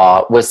the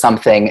law was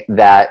something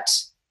that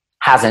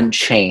hasn't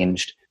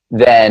changed,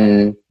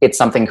 then it's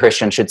something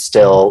Christians should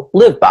still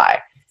live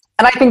by.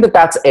 And I think that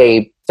that's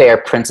a fair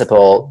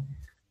principle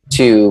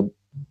to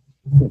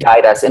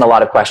guide us in a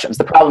lot of questions.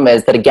 The problem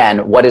is that,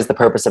 again, what is the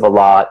purpose of a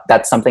law?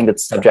 That's something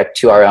that's subject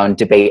to our own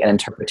debate and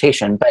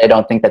interpretation, but I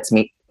don't think that's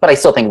me. But I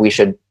still think we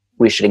should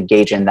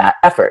engage in that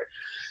effort.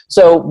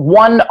 So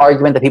one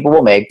argument that people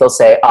will make, they'll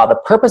say, the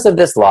purpose of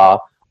this law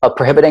of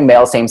prohibiting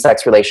male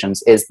same-sex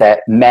relations is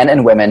that men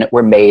and women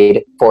were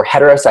made for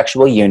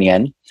heterosexual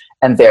union,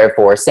 and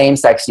therefore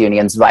same-sex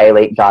unions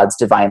violate God's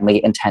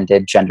divinely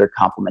intended gender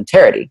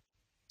complementarity.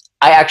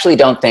 I actually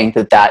don't think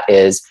that that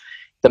is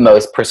the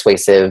most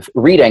persuasive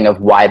reading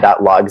of why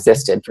that law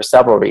existed, for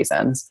several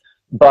reasons,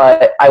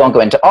 but I won't go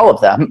into all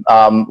of them.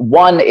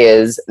 One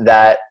is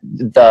that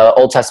the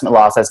Old Testament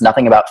law says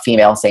nothing about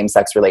female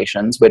same-sex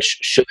relations, which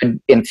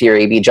should, in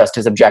theory, be just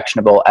as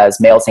objectionable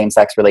as male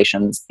same-sex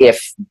relations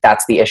if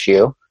that's the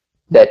issue,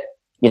 that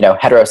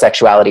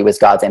heterosexuality was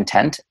God's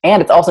intent.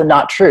 And it's also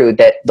not true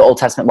that the Old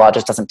Testament law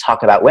just doesn't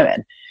talk about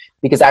women,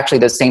 because actually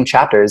those same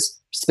chapters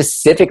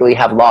specifically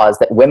have laws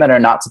that women are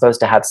not supposed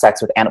to have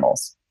sex with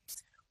animals,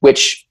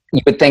 which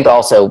you would think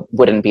also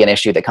wouldn't be an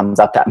issue that comes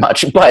up that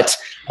much. But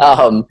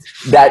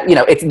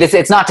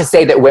it's not to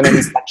say that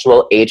women's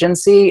sexual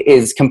agency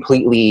is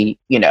completely,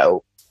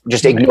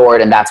 just ignored,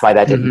 and that's why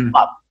that didn't come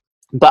up.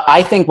 But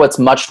I think what's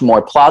much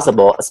more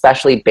plausible,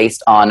 especially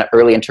based on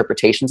early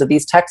interpretations of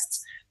these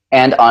texts,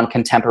 and on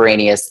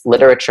contemporaneous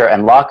literature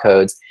and law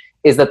codes,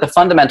 is that the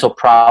fundamental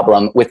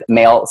problem with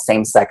male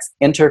same-sex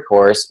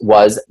intercourse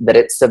was that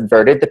it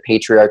subverted the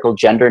patriarchal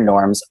gender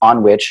norms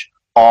on which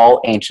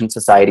all ancient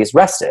societies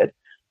rested,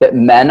 that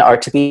men are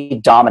to be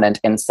dominant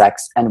in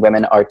sex and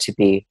women are to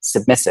be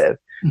submissive.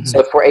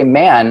 So for a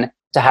man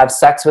to have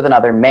sex with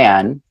another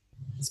man,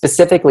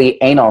 specifically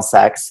anal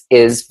sex,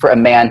 is for a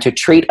man to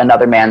treat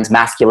another man's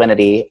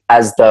masculinity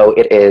as though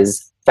it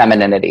is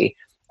femininity.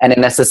 And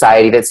in a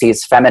society that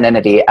sees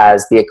femininity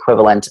as the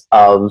equivalent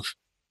of,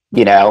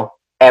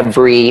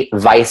 every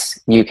vice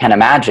you can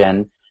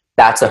imagine,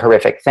 that's a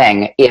horrific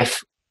thing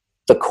if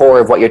the core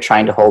of what you're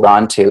trying to hold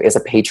on to is a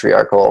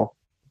patriarchal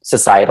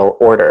societal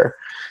order.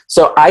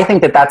 So I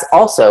think that that's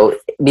also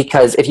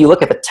because if you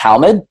look at the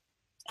Talmud,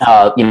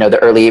 the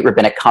early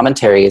rabbinic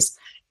commentaries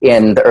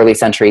in the early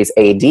centuries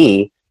AD,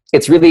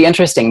 it's really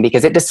interesting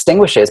because it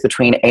distinguishes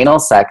between anal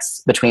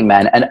sex between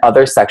men and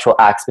other sexual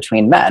acts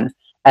between men.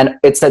 And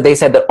they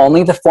said that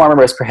only the former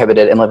was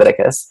prohibited in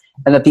Leviticus,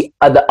 and that the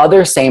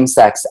other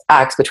same-sex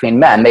acts between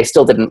men, they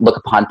still didn't look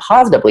upon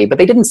positively, but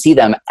they didn't see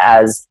them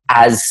as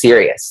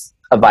serious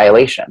of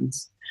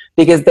violations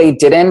because they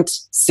didn't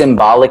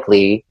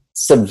symbolically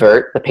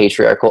subvert the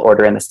patriarchal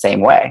order in the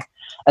same way.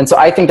 And so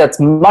I think that's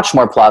much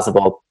more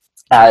plausible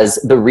as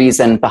the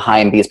reason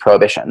behind these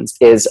prohibitions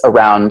is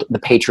around the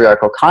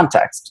patriarchal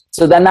context.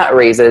 So then that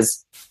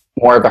raises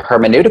more of a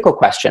hermeneutical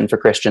question for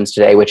Christians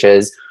today, which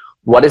is,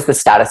 what is the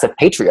status of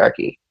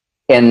patriarchy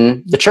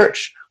in the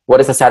church?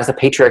 What is the status of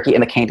patriarchy in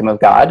the kingdom of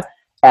God?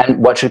 And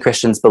what should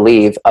Christians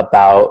believe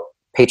about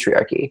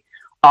patriarchy?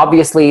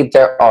 Obviously,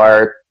 there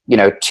are,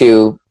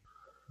 two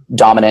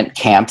dominant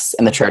camps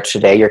in the church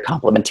today. Your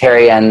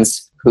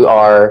complementarians who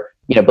are,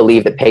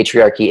 believe that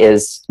patriarchy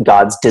is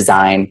God's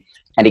design,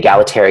 and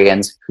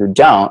egalitarians who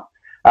don't.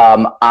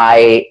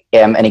 I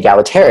am an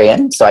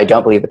egalitarian, so I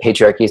don't believe that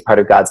patriarchy is part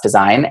of God's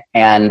design.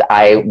 And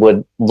I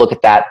would look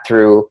at that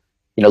through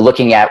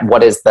looking at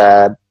what is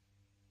the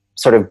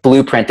sort of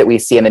blueprint that we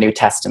see in the New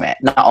Testament,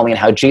 not only in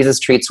how Jesus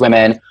treats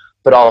women,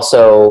 but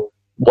also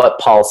what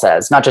Paul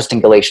says, not just in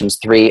Galatians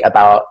 3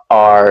 about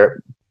our,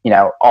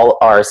 all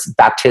our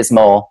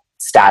baptismal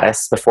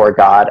status before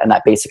God and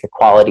that basic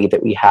equality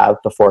that we have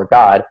before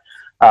God,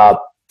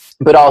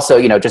 but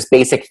also, just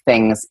basic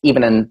things,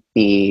 even in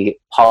the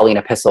Pauline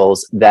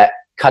epistles, that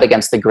cut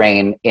against the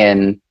grain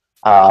in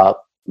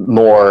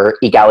more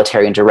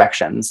egalitarian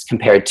directions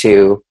compared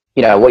to,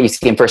 what you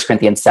see in 1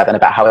 Corinthians 7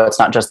 about how it's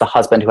not just the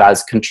husband who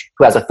has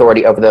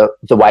authority over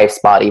the wife's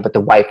body, but the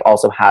wife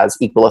also has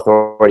equal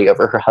authority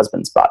over her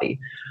husband's body.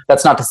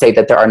 That's not to say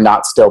that there are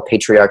not still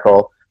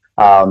patriarchal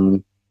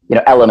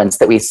elements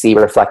that we see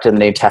reflected in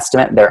the New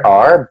Testament. There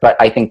are, but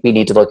I think we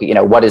need to look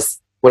at, what is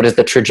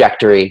the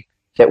trajectory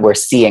that we're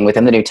seeing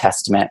within the New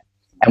Testament,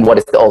 and what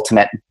is the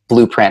ultimate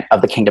blueprint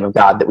of the kingdom of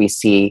God that we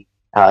see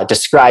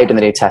described in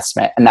the New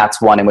Testament. And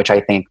that's one in which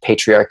I think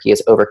patriarchy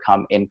is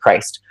overcome in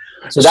Christ.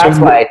 So that's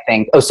why I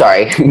think,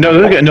 sorry.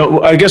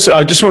 No, I guess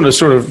I just want to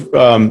sort of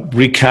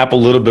recap a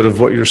little bit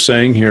of what you're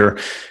saying here.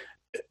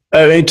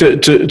 I mean,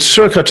 to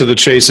sort of cut to the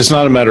chase, it's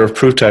not a matter of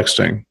proof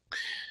texting.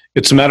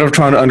 It's a matter of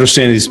trying to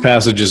understand these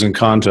passages in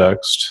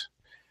context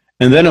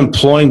and then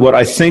employing what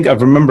I think, I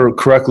remember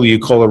correctly, you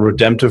call a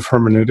redemptive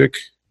hermeneutic.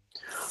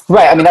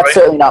 Right. I mean, that's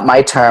certainly not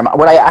my term.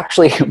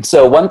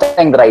 So one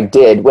thing that I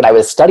did when I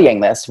was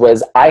studying this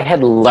was I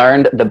had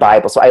learned the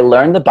Bible. So I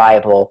learned the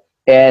Bible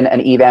in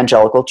an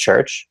evangelical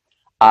church.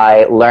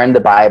 I learned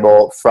the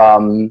Bible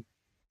from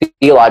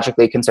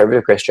theologically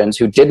conservative Christians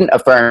who didn't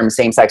affirm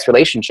same-sex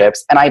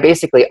relationships. And I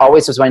basically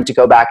always was wanting to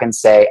go back and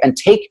say, and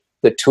take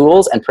the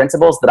tools and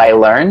principles that I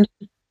learned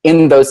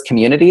in those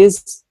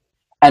communities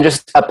and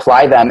just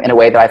apply them in a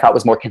way that I thought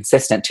was more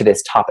consistent to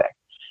this topic.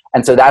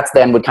 And so that's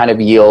then would kind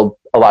of yield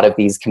a lot of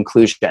these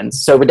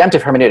conclusions. So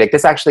redemptive hermeneutic,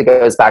 this actually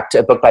goes back to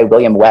a book by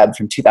William Webb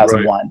from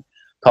 2001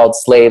 called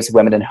Slaves,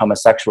 Women, and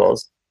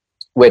Homosexuals,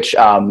 which,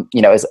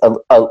 is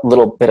a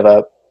little bit of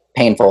a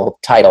painful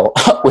title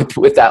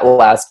with that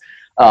last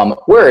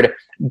word.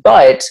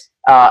 But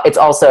it's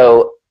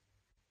also,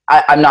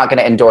 I'm not going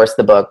to endorse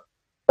the book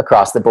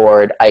across the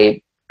board.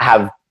 I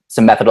have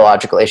some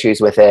methodological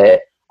issues with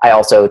it. I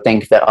also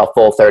think that a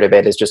full third of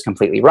it is just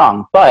completely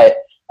wrong. But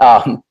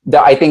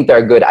I think there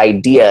are good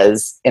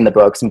ideas in the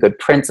book, some good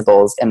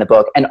principles in the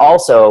book. And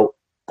also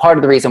part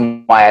of the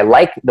reason why I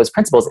like those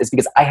principles is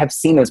because I have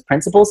seen those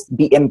principles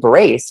be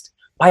embraced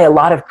by a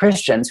lot of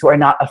Christians who are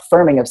not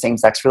affirming of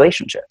same-sex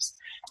relationships.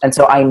 And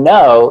so I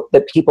know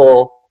that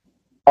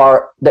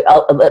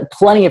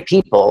plenty of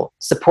people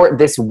support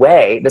this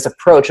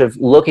approach of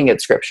looking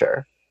at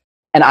Scripture.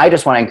 And I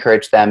just want to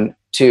encourage them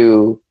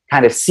to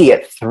kind of see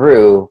it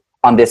through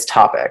on this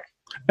topic.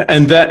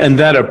 And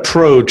that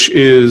approach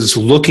is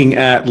looking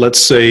at, let's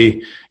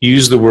say,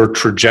 use the word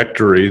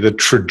trajectory, the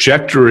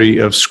trajectory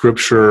of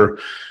Scripture,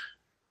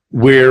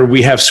 where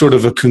we have sort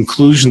of a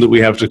conclusion that we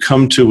have to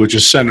come to, which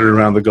is centered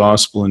around the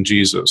gospel and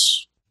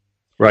Jesus.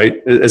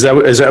 Right? Is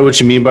that what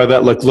you mean by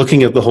that? Like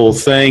looking at the whole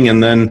thing,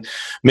 and then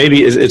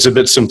maybe it's a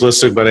bit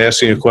simplistic, but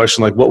asking a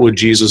question like, what would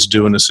Jesus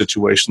do in a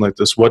situation like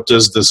this? What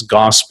does this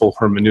gospel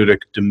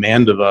hermeneutic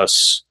demand of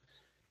us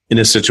in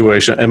a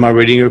situation? Am I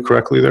reading you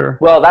correctly there?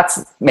 Well,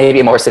 that's maybe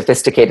a more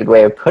sophisticated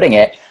way of putting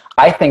it.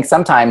 I think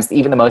sometimes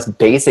even the most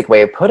basic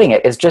way of putting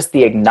it is just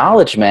the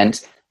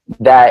acknowledgement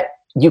that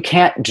you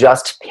can't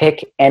just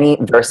pick any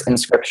verse in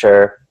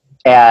Scripture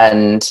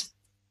and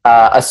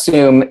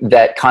assume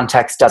that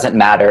context doesn't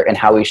matter in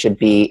how we should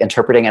be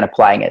interpreting and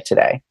applying it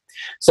today.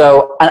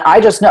 So, and I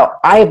just know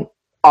I've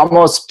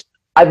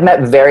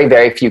met very,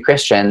 very few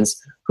Christians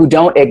who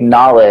don't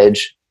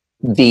acknowledge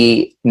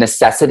the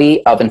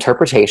necessity of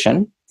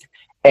interpretation,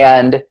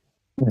 and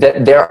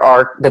that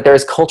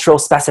there's cultural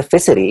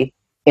specificity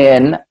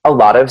in a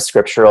lot of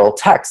scriptural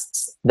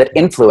texts that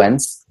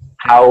influence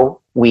how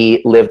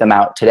we live them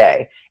out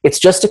today. It's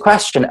just a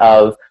question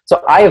of,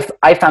 so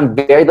I found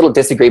very little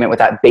disagreement with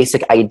that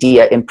basic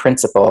idea in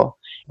principle.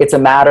 It's a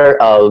matter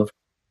of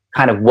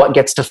kind of what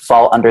gets to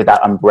fall under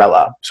that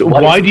umbrella. So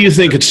why do you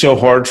think it's so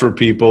hard for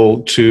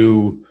people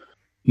to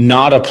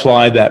not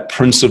apply that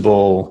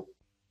principle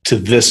to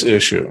this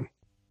issue?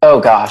 Oh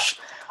gosh.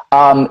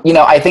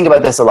 I think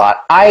about this a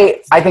lot.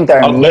 I think there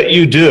are... I'll let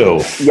you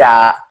do.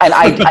 Yeah. And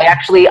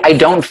I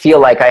don't feel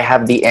like I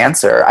have the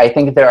answer. I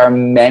think there are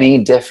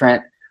many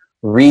different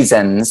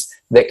reasons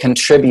that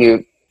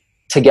contribute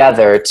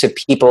together to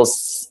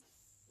people's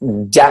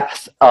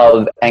depth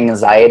of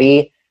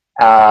anxiety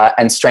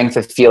and strength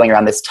of feeling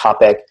around this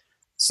topic.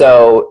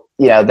 So,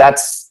 there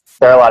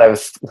are a lot of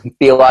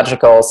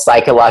theological,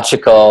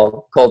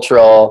 psychological,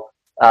 cultural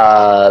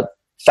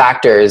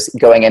factors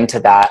going into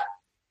that.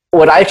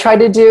 What I try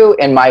to do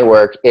in my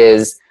work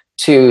is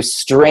to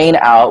strain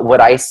out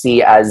what I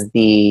see as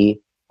the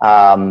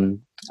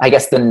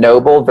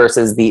noble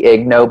versus the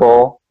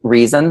ignoble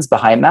reasons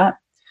behind that.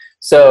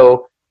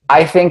 So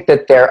I think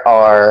that there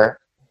are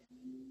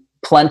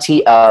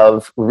plenty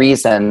of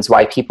reasons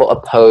why people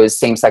oppose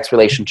same-sex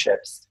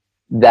relationships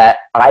that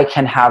I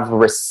can have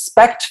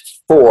respect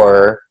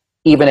for,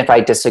 even if I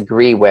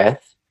disagree with,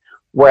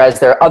 Whereas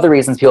there are other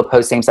reasons people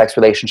oppose same-sex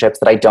relationships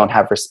that I don't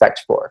have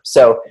respect for.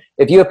 So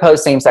if you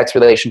oppose same-sex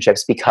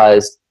relationships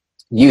because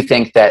you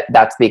think that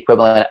that's the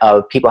equivalent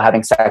of people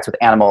having sex with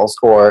animals,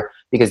 or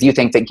because you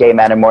think that gay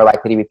men are more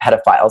likely to be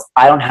pedophiles,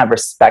 I don't have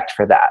respect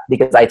for that,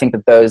 because I think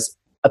that those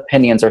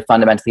opinions are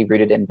fundamentally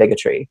rooted in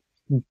bigotry.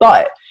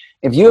 But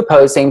if you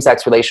oppose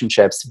same-sex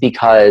relationships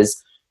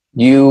because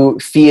you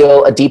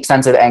feel a deep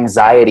sense of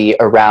anxiety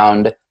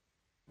around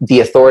the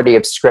authority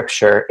of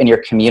Scripture in your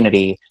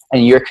community,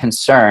 and you're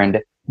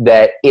concerned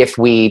that if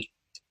we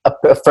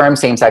affirm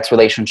same-sex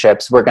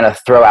relationships, we're going to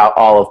throw out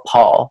all of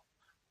Paul,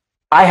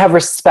 I have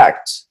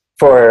respect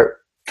for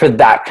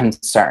that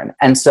concern.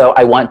 And so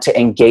I want to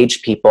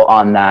engage people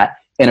on that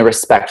in a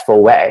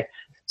respectful way.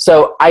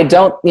 So I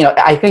don't,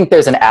 I think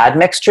there's an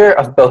admixture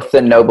of both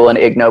the noble and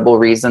ignoble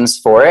reasons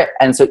for it.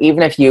 And so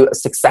even if you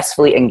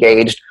successfully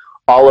engaged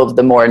all of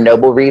the more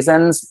noble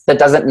reasons, that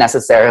doesn't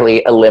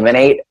necessarily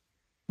eliminate,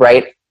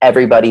 right,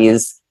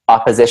 everybody's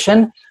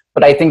opposition.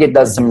 But I think it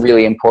does some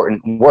really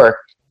important work.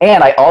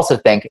 And I also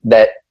think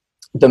that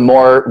the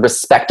more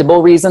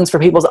respectable reasons for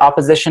people's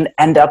opposition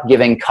end up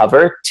giving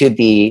cover to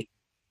the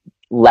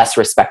less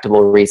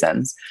respectable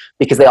reasons,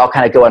 because they all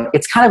kind of go on.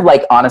 It's kind of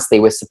like, honestly,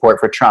 with support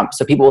for Trump.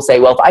 So people will say,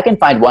 well, if I can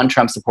find one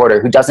Trump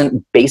supporter who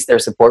doesn't base their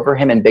support for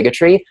him in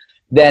bigotry,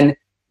 then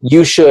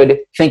you should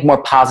think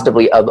more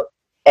positively of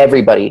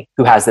everybody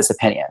who has this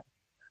opinion,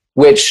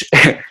 which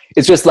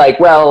is just like,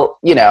 well,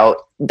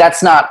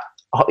 that's not,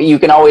 you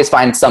can always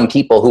find some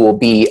people who will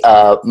be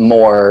a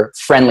more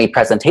friendly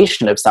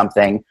presentation of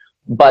something,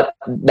 but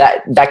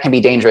that can be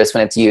dangerous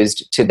when it's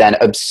used to then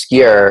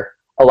obscure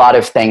a lot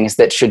of things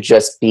that should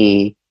just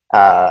be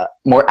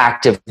more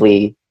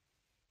actively,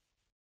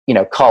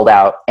 called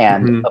out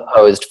and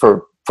opposed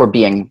for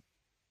being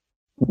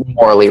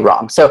morally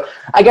wrong. So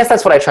I guess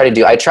that's what I try to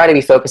do. I try to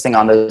be focusing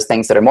on those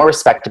things that are more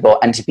respectable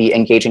and to be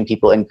engaging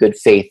people in good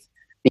faith,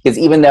 because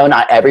even though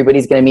not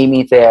everybody's going to meet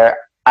me there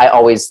are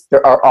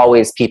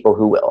always people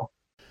who will.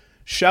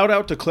 Shout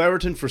out to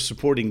Claritin for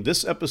supporting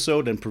this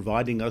episode and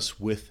providing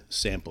us with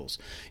samples.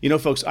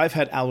 Folks, I've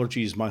had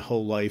allergies my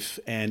whole life,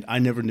 and I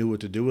never knew what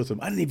to do with them.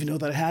 I didn't even know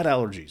that I had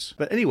allergies.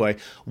 But anyway,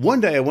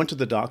 one day I went to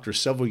the doctor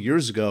several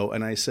years ago,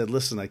 and I said,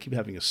 listen, I keep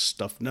having a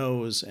stuffed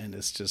nose, and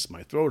it's just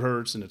my throat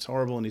hurts, and it's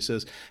horrible. And he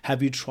says,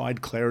 have you tried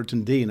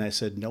Claritin D? And I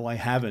said, no, I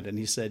haven't. And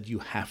he said, you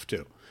have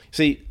to.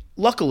 See,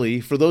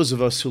 luckily, for those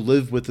of us who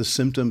live with the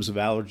symptoms of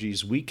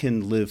allergies, we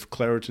can live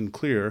Claritin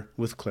Clear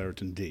with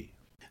Claritin D.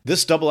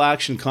 This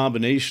double-action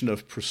combination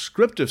of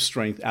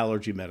prescriptive-strength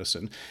allergy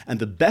medicine and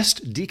the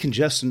best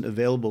decongestant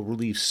available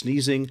relieves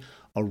sneezing,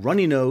 a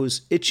runny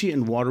nose, itchy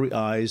and watery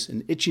eyes,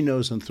 an itchy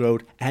nose and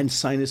throat, and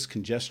sinus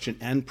congestion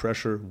and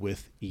pressure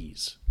with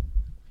ease.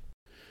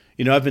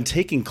 I've been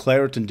taking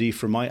Claritin D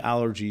for my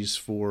allergies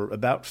for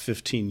about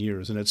 15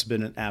 years, and it's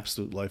been an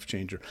absolute life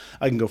changer.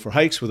 I can go for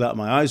hikes without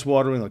my eyes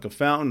watering like a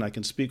fountain. I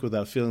can speak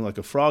without feeling like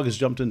a frog has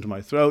jumped into my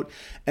throat,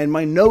 and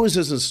my nose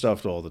isn't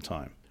stuffed all the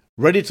time.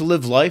 Ready to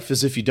live life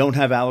as if you don't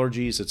have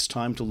allergies? It's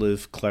time to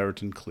live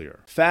Claritin Clear.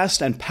 Fast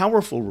and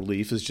powerful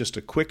relief is just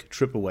a quick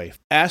trip away.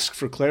 Ask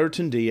for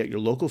Claritin D at your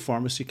local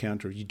pharmacy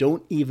counter. You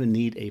don't even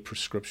need a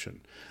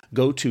prescription.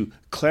 Go to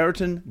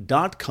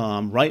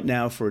Claritin.com right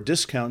now for a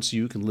discount so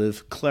you can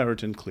live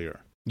Claritin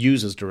Clear.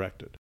 Use as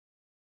directed.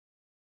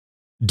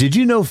 Did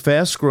you know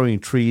Fast Growing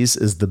Trees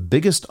is the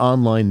biggest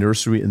online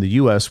nursery in the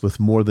U.S. with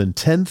more than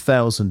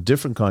 10,000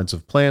 different kinds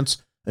of plants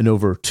and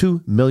over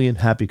 2 million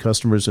happy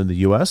customers in the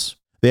U.S.?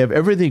 They have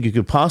everything you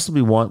could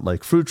possibly want,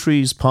 like fruit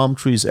trees, palm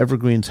trees,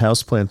 evergreens,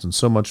 houseplants, and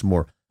so much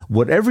more.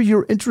 Whatever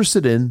you're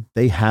interested in,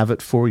 they have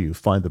it for you.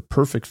 Find the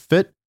perfect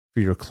fit for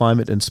your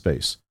climate and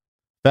space.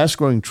 Fast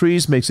Growing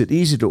Trees makes it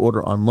easy to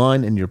order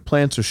online, and your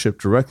plants are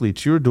shipped directly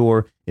to your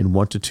door in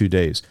 1 to 2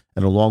 days.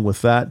 And along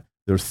with that,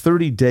 their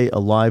 30-day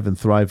Alive and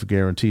Thrive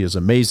guarantee is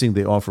amazing.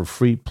 They offer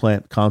free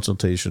plant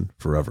consultation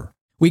forever.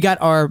 We got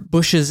our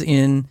bushes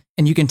in,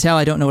 and you can tell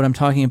I don't know what I'm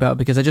talking about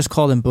because I just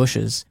called them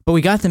bushes. But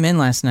we got them in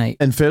last night.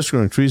 And Fast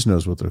Growing Trees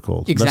knows what they're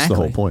called. Exactly. That's the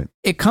whole point.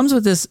 It comes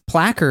with this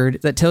placard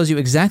that tells you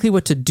exactly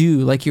what to do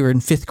like you were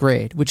in 5th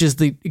grade, which is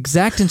the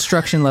exact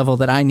instruction level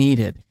that I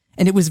needed.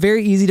 And it was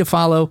very easy to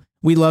follow.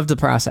 We loved the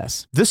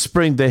process. This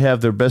spring, they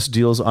have their best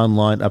deals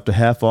online, up to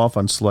half off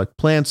on select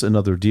plants and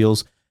other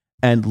deals.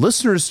 And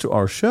listeners to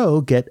our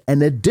show get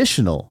an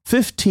additional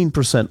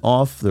 15%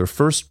 off their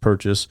first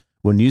purchase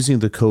when using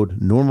the code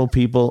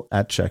NORMALPEOPLE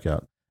at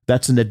checkout.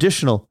 That's an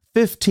additional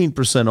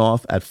 15%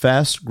 off at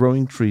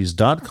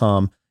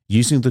fastgrowingtrees.com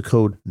using the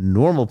code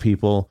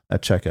NORMALPEOPLE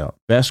at checkout.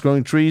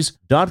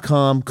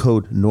 Fastgrowingtrees.com,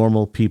 code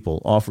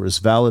NORMALPEOPLE. Offer is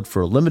valid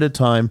for a limited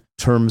time.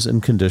 Terms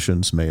and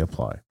conditions may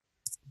apply.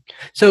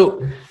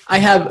 So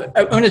I'm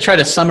going to try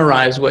to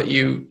summarize what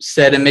you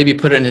said and maybe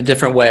put it in a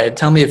different way.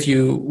 Tell me if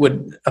you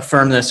would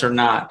affirm this or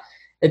not.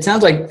 It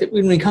sounds like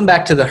when we come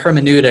back to the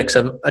hermeneutics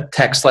of a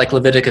text like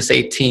Leviticus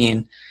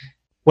 18,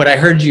 what I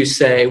heard you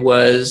say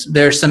was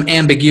there's some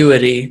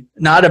ambiguity,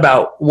 not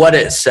about what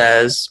it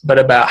says, but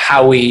about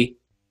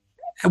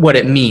what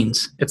it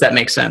means, if that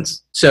makes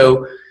sense.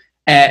 So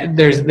And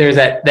there's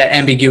that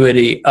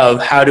ambiguity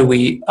of how do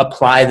we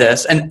apply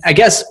this. And I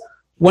guess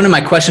one of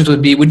my questions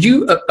would be, would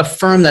you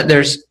affirm that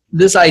there's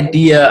this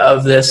idea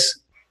of the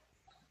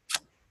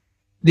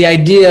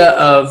idea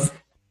of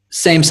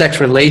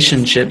same-sex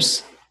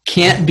relationships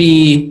can't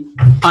be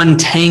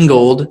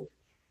untangled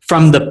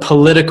from the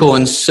political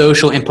and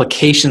social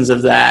implications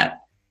of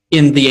that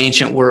in the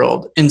ancient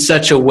world in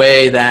such a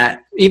way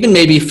that even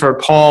maybe for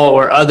Paul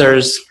or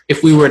others,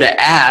 if we were to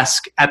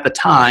ask at the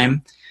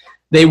time,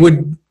 they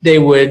would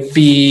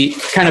be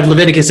kind of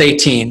Leviticus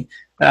 18.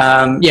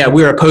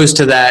 We're opposed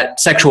to that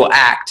sexual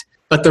act.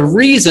 But the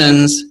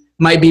reasons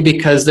might be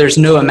because there's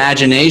no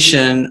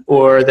imagination,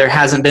 or there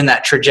hasn't been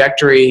that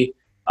trajectory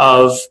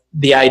of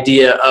the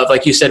idea of,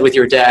 like you said with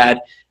your dad,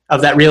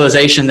 of that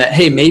realization that,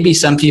 hey, maybe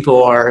some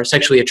people are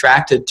sexually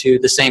attracted to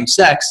the same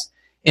sex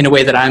in a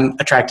way that I'm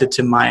attracted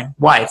to my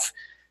wife.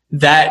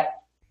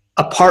 That,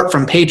 apart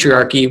from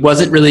patriarchy,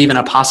 wasn't really even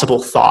a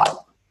possible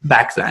thought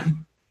back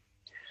then.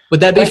 Would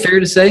that be fair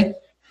to say?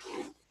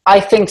 I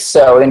think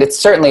so. And it's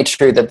certainly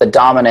true that the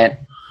dominant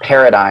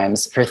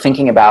paradigms for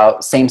thinking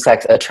about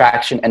same-sex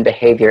attraction and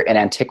behavior in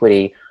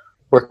antiquity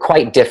were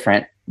quite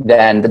different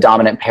than the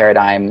dominant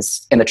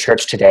paradigms in the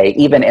church today,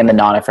 even in the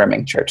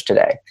non-affirming church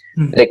today,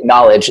 that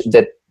acknowledge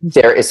that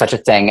there is such a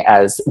thing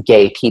as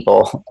gay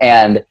people,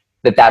 and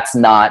that's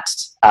not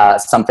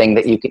something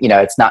that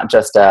it's not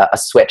just a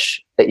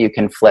switch that you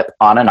can flip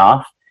on and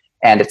off,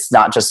 and it's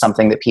not just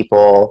something that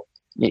people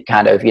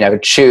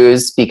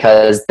choose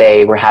because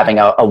they were having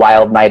a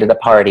wild night at a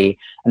party,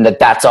 and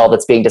that's all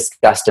that's being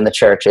discussed in the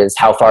church is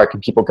how far can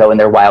people go in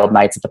their wild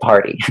nights at the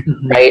party,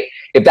 right?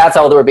 If that's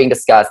all that were being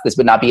discussed, this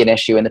would not be an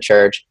issue in the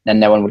church, and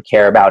no one would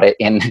care about it,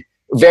 and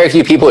very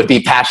few people would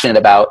be passionate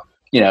about,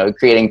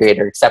 creating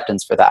greater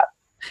acceptance for that.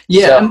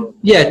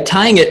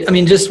 Tying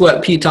it, just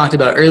what Pete talked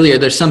about earlier,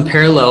 there's some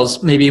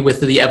parallels maybe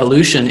with the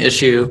evolution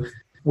issue,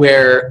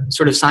 where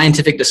sort of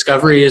scientific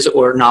discoveries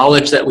or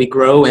knowledge that we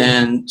grow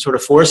in sort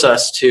of force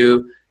us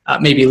to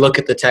maybe look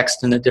at the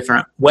text in a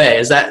different way.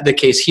 Is that the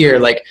case here?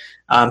 Like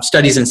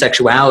studies in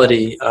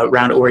sexuality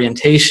around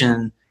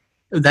orientation,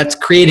 that's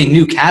creating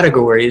new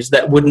categories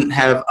that wouldn't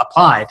have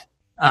applied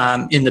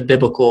in the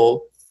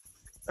biblical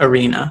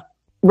arena.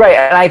 Right,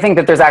 and I think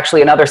that there's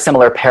actually another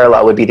similar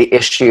parallel would be the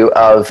issue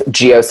of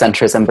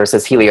geocentrism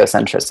versus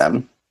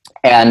heliocentrism,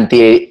 and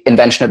the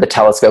invention of the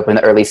telescope in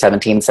the early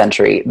 17th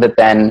century that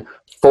then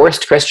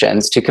forced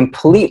Christians to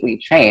completely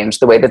change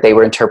the way that they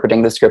were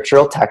interpreting the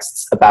scriptural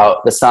texts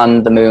about the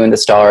sun, the moon, the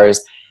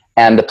stars,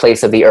 and the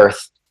place of the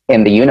earth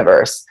in the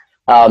universe.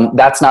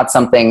 That's not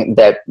something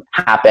that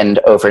happened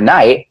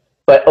overnight,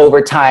 but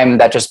over time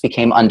that just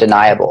became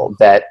undeniable,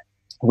 that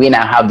we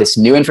now have this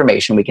new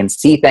information. We can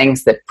see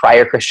things that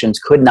prior Christians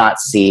could not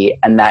see,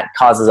 and that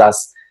causes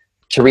us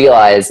to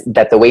realize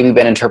that the way we've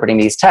been interpreting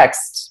these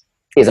texts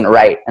isn't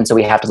right. And so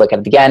we have to look at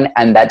it again.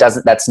 And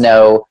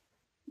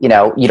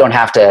you don't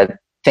have to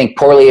think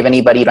poorly of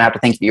anybody. You don't have to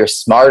think that you're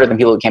smarter than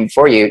people who came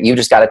before you. You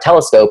just got a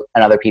telescope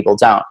and other people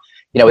don't.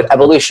 With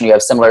evolution, you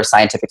have similar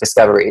scientific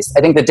discoveries.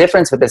 I think the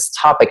difference with this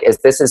topic is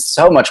this is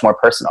so much more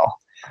personal.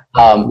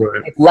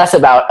 It's less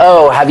about,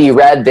 have you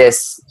read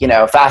this,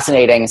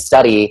 fascinating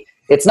study?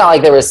 It's not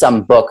like there was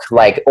some book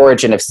like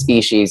Origin of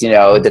Species,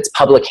 that's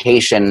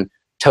publication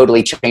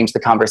totally changed the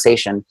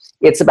conversation.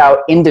 It's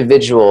about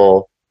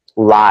individual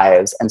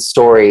lives and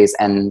stories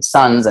and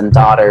sons and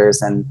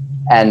daughters and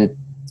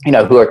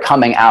who are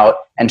coming out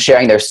and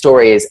sharing their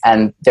stories.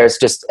 And there's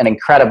just an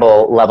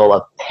incredible level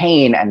of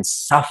pain and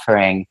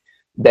suffering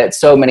that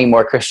so many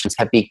more Christians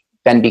have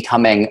been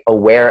becoming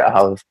aware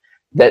of,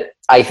 that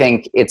I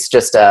think it's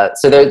just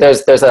there's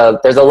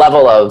a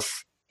level of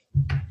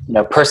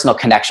personal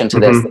connection to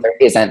this that there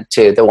isn't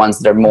to the ones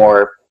that are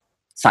more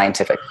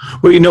scientific.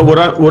 Well,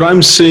 what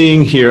I'm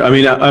seeing here,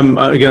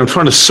 I'm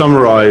trying to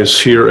summarize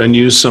here and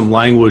use some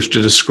language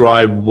to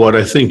describe what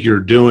I think you're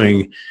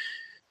doing.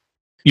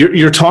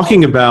 You're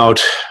talking about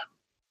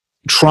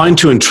trying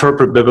to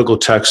interpret biblical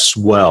texts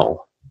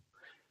well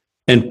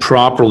and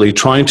properly,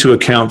 trying to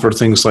account for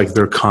things like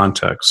their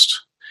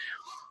context.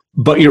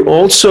 But you're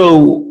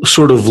also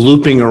sort of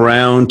looping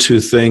around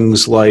to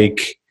things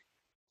like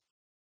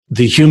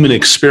the human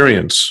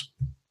experience,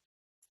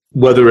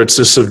 whether it's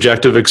the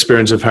subjective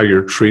experience of how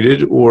you're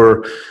treated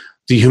or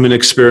the human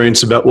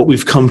experience about what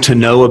we've come to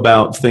know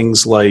about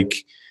things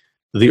like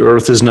the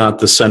earth is not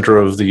the center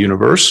of the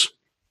universe,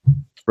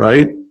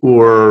 right?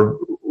 Or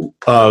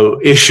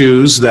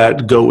issues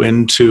that go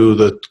into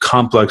the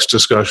complex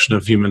discussion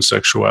of human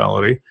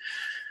sexuality.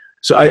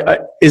 So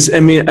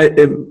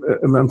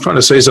I'm trying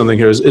to say something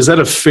here. Is that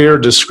a fair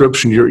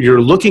description?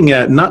 You're looking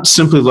at not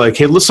simply like,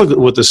 hey, let's look at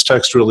what this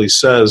text really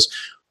says.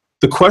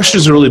 The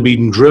questions are really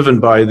being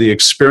driven by the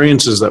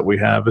experiences that we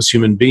have as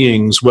human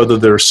beings, whether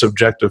they're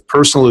subjective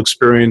personal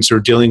experience or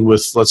dealing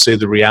with, let's say,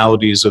 the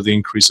realities of the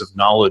increase of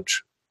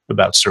knowledge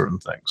about certain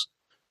things.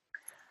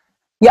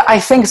 Yeah,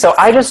 I think so.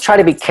 I just try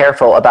to be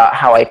careful about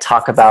how I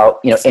talk about,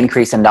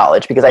 increase in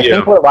knowledge, because I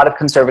think what a lot of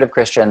conservative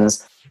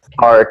Christians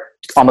are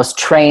almost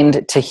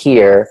trained to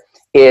hear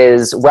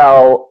is,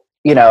 well,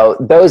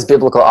 those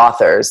biblical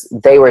authors,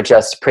 they were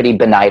just pretty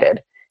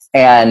benighted.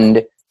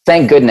 And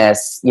thank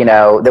goodness,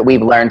 that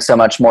we've learned so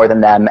much more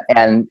than them.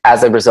 And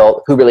as a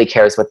result, who really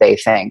cares what they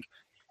think?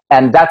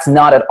 And that's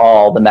not at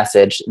all the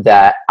message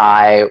that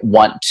I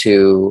want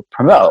to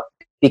promote,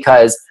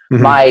 because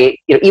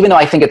even though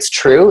I think it's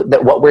true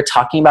that what we're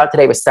talking about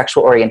today with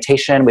sexual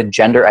orientation, with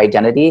gender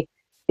identity,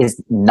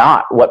 is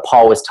not what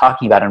Paul was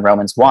talking about in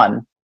Romans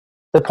 1.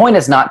 The point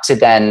is not to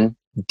then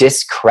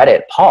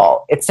discredit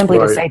Paul. It's simply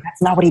to say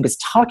that's not what he was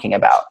talking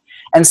about.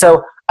 And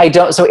so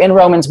in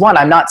Romans 1,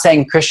 I'm not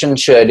saying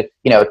Christians should,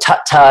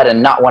 tut-tut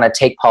and not want to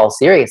take Paul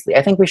seriously.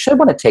 I think we should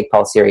want to take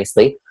Paul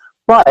seriously,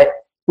 but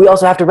we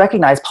also have to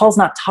recognize Paul's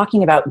not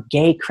talking about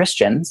gay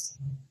Christians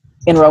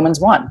in Romans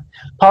 1.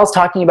 Paul's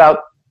talking about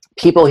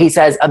people, he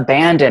says,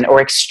 abandon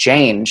or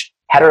exchange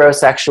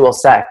heterosexual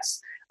sex,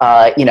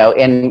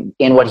 in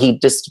what he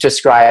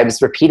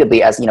describes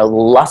repeatedly as,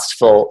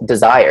 lustful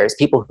desires,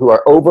 people who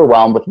are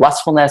overwhelmed with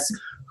lustfulness,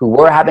 who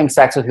were having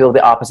sex with people of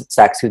the opposite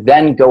sex, who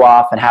then go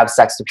off and have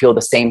sex with people of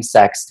the same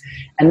sex.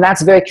 And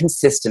that's very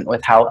consistent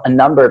with how a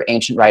number of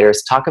ancient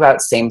writers talk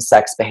about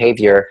same-sex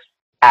behavior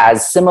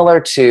as similar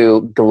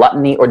to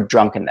gluttony or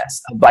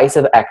drunkenness, a vice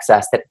of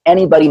excess that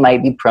anybody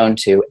might be prone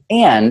to.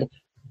 And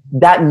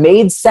that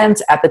made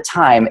sense at the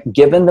time,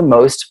 given the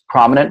most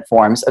prominent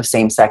forms of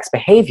same-sex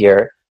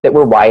behavior that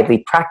were widely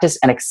practiced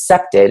and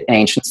accepted in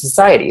ancient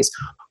societies,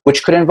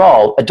 which could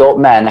involve adult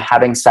men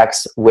having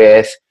sex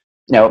with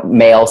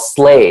male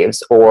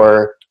slaves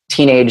or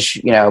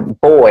teenage,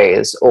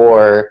 boys,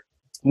 or,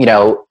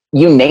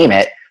 you name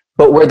it,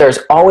 but where there's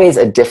always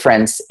a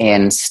difference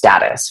in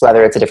status,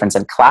 whether it's a difference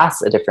in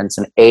class, a difference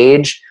in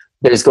age,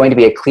 there's going to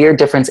be a clear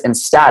difference in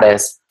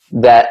status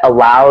that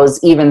allows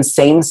even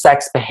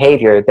same-sex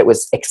behavior that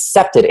was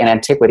accepted in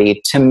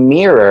antiquity to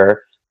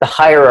mirror the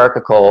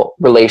hierarchical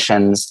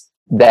relations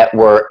that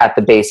were at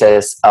the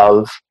basis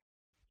of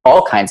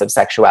all kinds of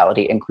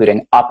sexuality,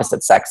 including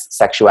opposite sex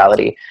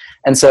sexuality.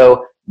 And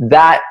so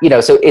that,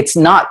 so it's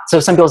not, so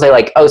some people say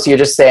like, oh, so you're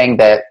just saying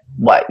that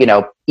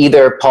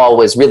either Paul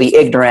was really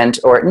ignorant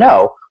or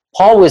no,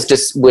 Paul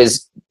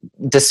was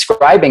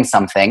describing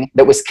something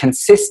that was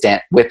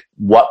consistent with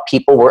what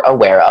people were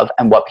aware of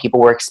and what people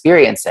were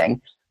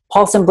experiencing.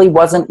 Paul simply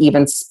wasn't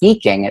even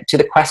speaking to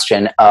the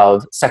question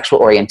of sexual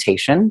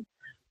orientation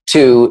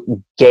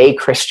to gay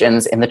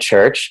Christians in the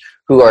church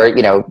who are,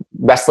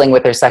 wrestling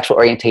with their sexual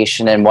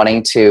orientation and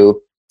wanting to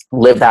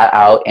live that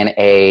out in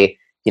a,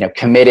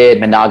 committed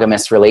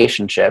monogamous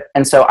relationship.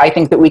 And so I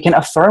think that we can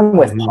affirm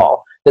with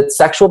Paul that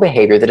sexual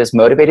behavior that is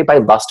motivated by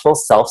lustful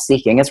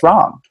self-seeking is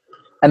wrong.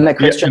 And the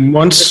Christian and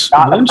once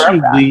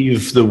you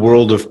leave the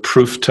world of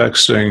proof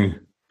texting,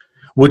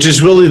 which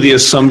is really the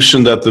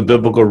assumption that the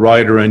biblical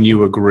writer and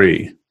you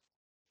agree,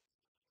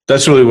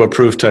 that's really what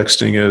proof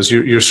texting is.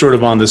 You're sort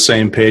of on the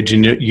same page,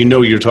 and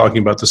you're talking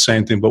about the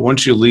same thing. But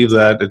once you leave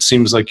that, it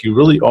seems like you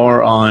really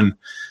are on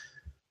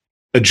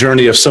a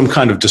journey of some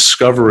kind of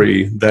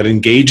discovery that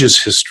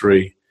engages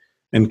history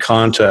and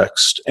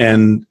context,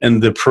 and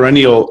the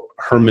perennial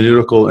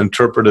hermeneutical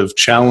interpretive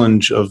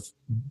challenge of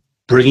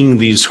bringing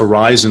these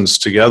horizons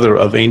together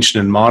of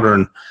ancient and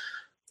modern.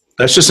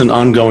 That's just an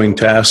ongoing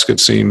task, it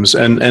seems.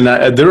 And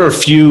there are a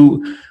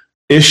few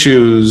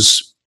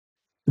issues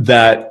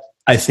that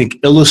I think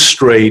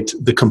illustrate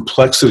the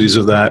complexities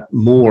of that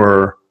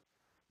more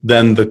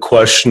than the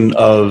question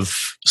of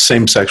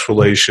same-sex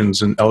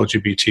relations and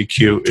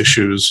LGBTQ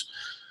issues.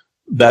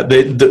 That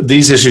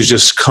these issues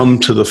just come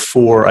to the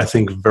fore, I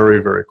think, very,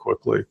 very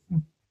quickly.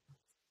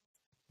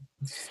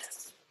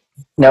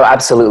 No,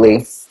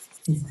 absolutely.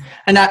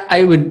 And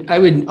I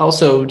would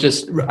also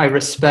I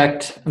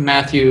respect,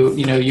 Matthew,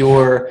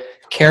 your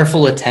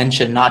careful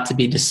attention not to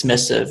be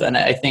dismissive. And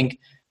I think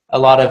a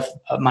lot of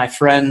my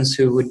friends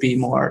who would be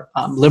more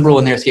liberal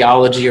in their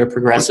theology or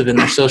progressive in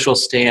their social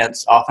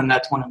stance, often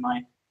that's one of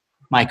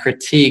my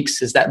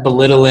critiques, is that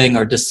belittling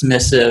or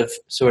dismissive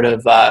sort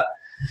of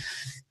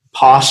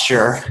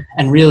posture,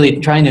 and really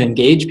trying to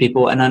engage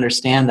people and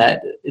understand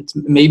that it's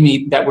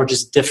maybe that we're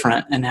just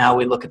different in how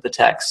we look at the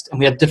text, and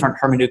we have different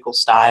hermeneutical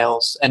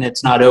styles, and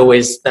it's not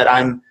always that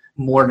I'm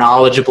more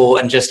knowledgeable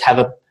and just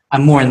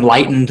I'm more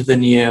enlightened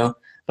than you,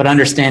 but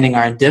understanding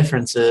our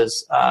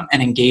differences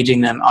and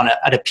engaging them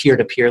at a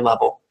peer-to-peer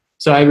level.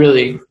 So I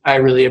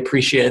really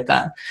appreciate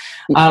that.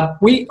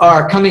 We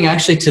are coming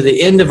actually to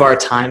the end of our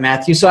time,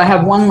 Matthew. So I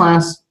have one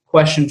last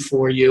question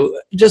for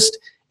you, just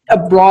a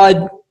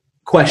broad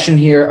question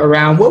here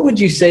around what would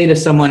you say to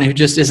someone who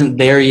just isn't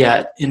there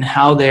yet in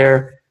how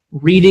they're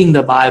reading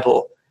the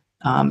Bible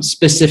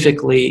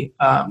specifically?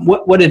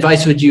 What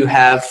advice would you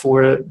have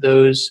for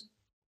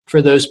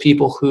those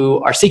people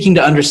who are seeking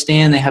to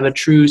understand, they have a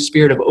true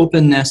spirit of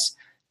openness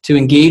to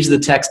engage the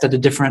text at a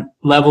different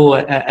level,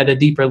 at a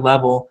deeper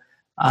level?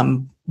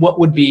 What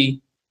would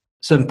be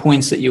some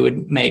points that you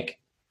would make?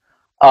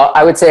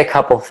 I would say a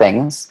couple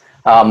things.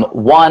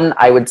 One,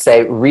 I would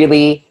say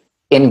really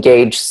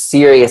engage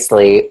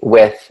seriously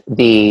with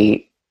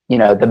the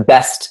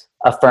best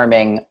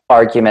affirming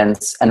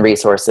arguments and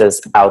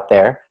resources out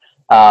there.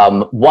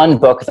 One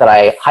book that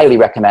I highly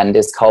recommend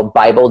is called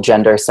Bible,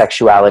 Gender,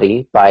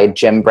 Sexuality by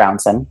Jim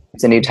Brownson.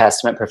 He's a New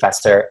Testament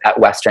professor at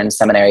Western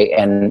Seminary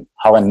in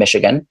Holland,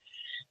 Michigan.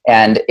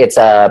 And it's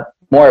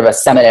more of a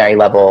seminary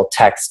level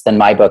text than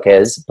my book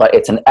is, but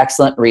it's an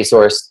excellent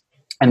resource.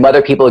 And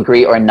whether people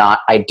agree or not,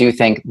 I do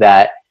think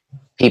that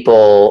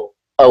people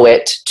owe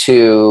it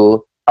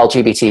to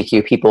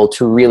LGBTQ people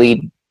to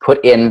really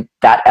put in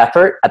that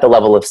effort at the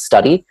level of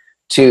study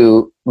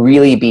to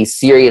really be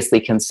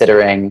seriously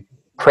considering,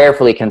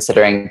 prayerfully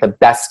considering the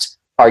best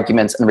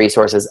arguments and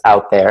resources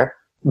out there.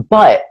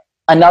 But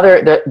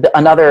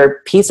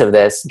another piece of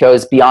this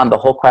goes beyond the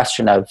whole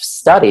question of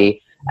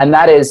study, and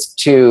that is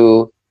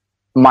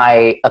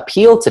my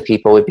appeal to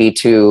people would be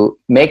to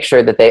make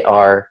sure that they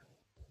are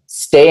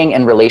staying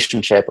in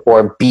relationship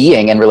or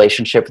being in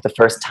relationship for the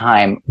first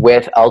time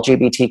with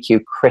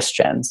LGBTQ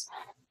Christians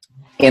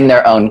in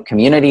their own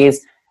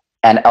communities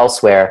and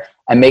elsewhere,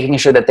 and making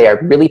sure that they are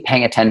really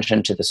paying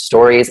attention to the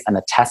stories and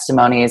the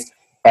testimonies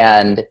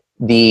and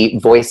the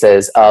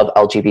voices of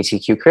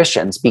LGBTQ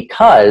Christians,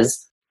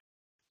 because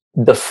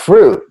the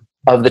fruit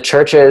of the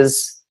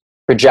church's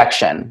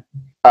rejection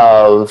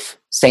of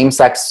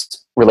same-sex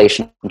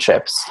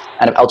relationships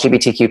and of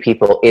LGBTQ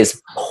people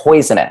is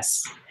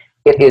poisonous.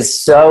 It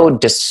is so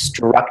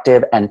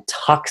destructive and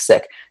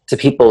toxic to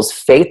people's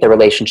faith, their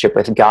relationship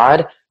with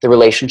God, their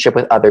relationship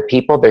with other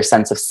people, their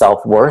sense of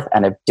self-worth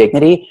and of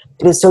dignity.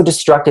 It is so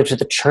destructive to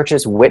the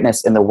church's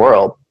witness in the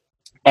world.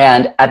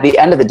 And at the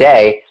end of the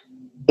day,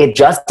 it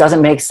just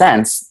doesn't make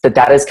sense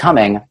that is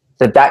coming,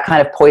 that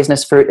kind of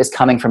poisonous fruit is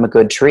coming from a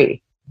good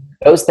tree.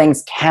 Those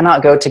things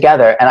cannot go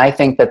together. And I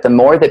think that the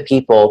more that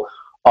people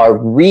are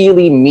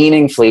really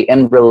meaningfully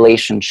in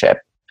relationship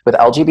with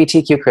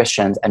LGBTQ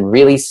Christians and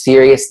really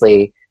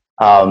seriously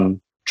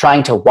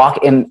trying to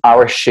walk in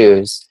our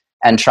shoes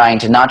and trying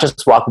to not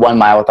just walk 1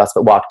 mile with us,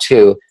 but walk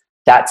 2,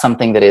 that's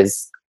something that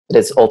is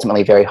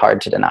ultimately very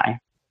hard to deny.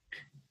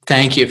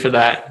 Thank you for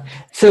that.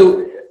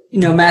 So,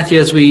 Matthew,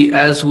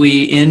 as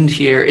we end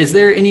here, is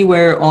there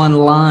anywhere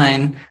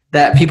online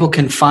that people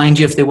can find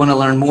you if they want to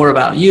learn more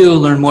about you,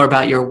 learn more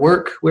about your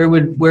work? Where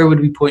would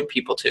we point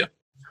people to?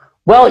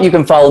 Well, you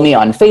can follow me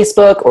on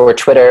Facebook or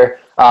Twitter.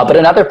 But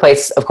another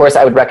place, of course,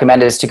 I would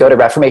recommend is to go to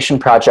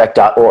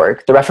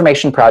reformationproject.org. The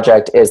Reformation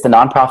Project is the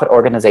nonprofit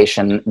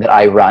organization that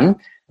I run,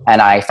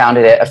 and I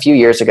founded it a few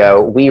years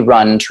ago. We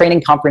run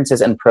training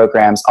conferences and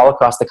programs all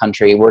across the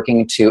country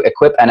working to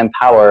equip and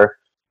empower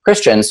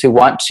Christians who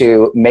want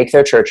to make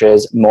their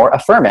churches more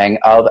affirming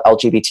of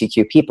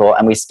LGBTQ people.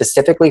 And we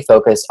specifically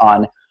focus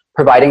on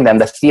providing them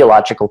the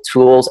theological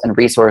tools and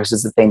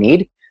resources that they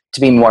need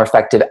to be more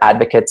effective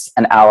advocates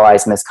and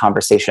allies in this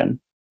conversation.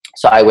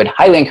 So I would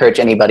highly encourage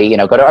anybody,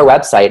 go to our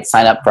website,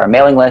 sign up for our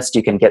mailing list.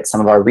 You can get some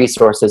of our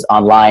resources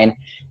online.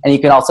 And you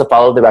can also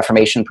follow the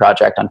Reformation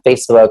Project on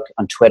Facebook,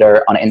 on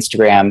Twitter, on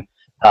Instagram,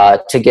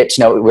 to get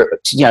to know,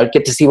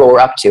 get to see what we're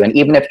up to. And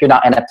even if you're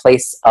not in a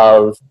place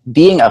of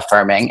being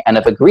affirming and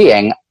of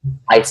agreeing,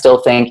 I still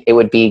think it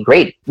would be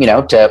great,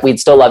 we'd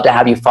still love to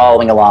have you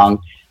following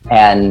along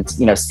and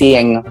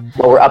seeing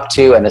what we're up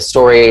to and the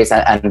stories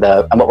and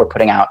what we're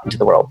putting out into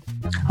the world.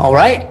 All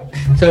right.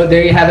 So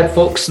there you have it,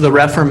 folks, the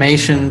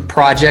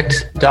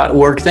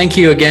reformationproject.org. Thank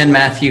you again,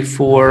 Matthew,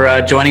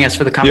 for joining us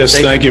for the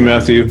conversation. Yes, thank you,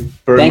 Matthew.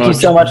 Thank you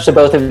so much to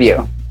both of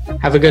you.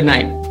 Have a good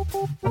night.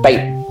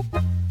 Bye.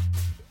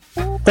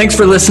 Thanks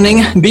for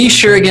listening. Be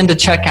sure again to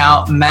check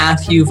out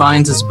Matthew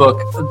Vines' book,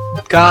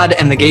 God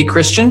and the Gay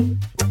Christian.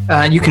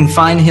 You can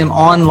find him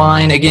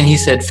online. Again, he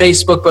said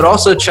Facebook, but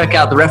also check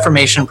out the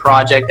Reformation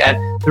Project at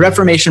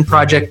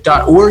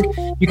thereformationproject.org.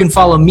 You can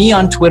follow me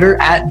on Twitter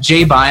at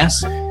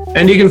jbias.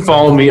 And you can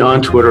follow me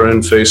on Twitter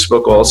and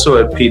Facebook also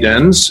at Pete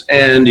Enns.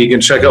 And you can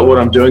check out what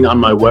I'm doing on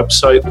my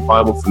website,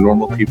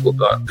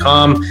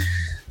 thebiblefornormalpeople.com.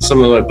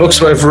 Some of my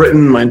books I've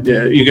written,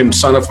 you can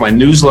sign up for my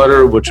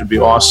newsletter, which would be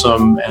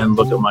awesome, and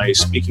look at my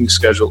speaking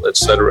schedule, et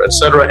cetera, et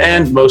cetera.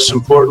 And most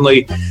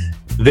importantly,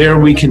 there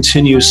we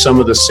continue some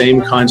of the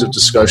same kinds of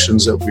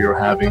discussions that we are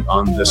having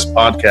on this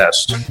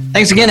podcast.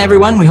 Thanks again,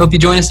 everyone. We hope you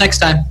join us next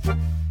time.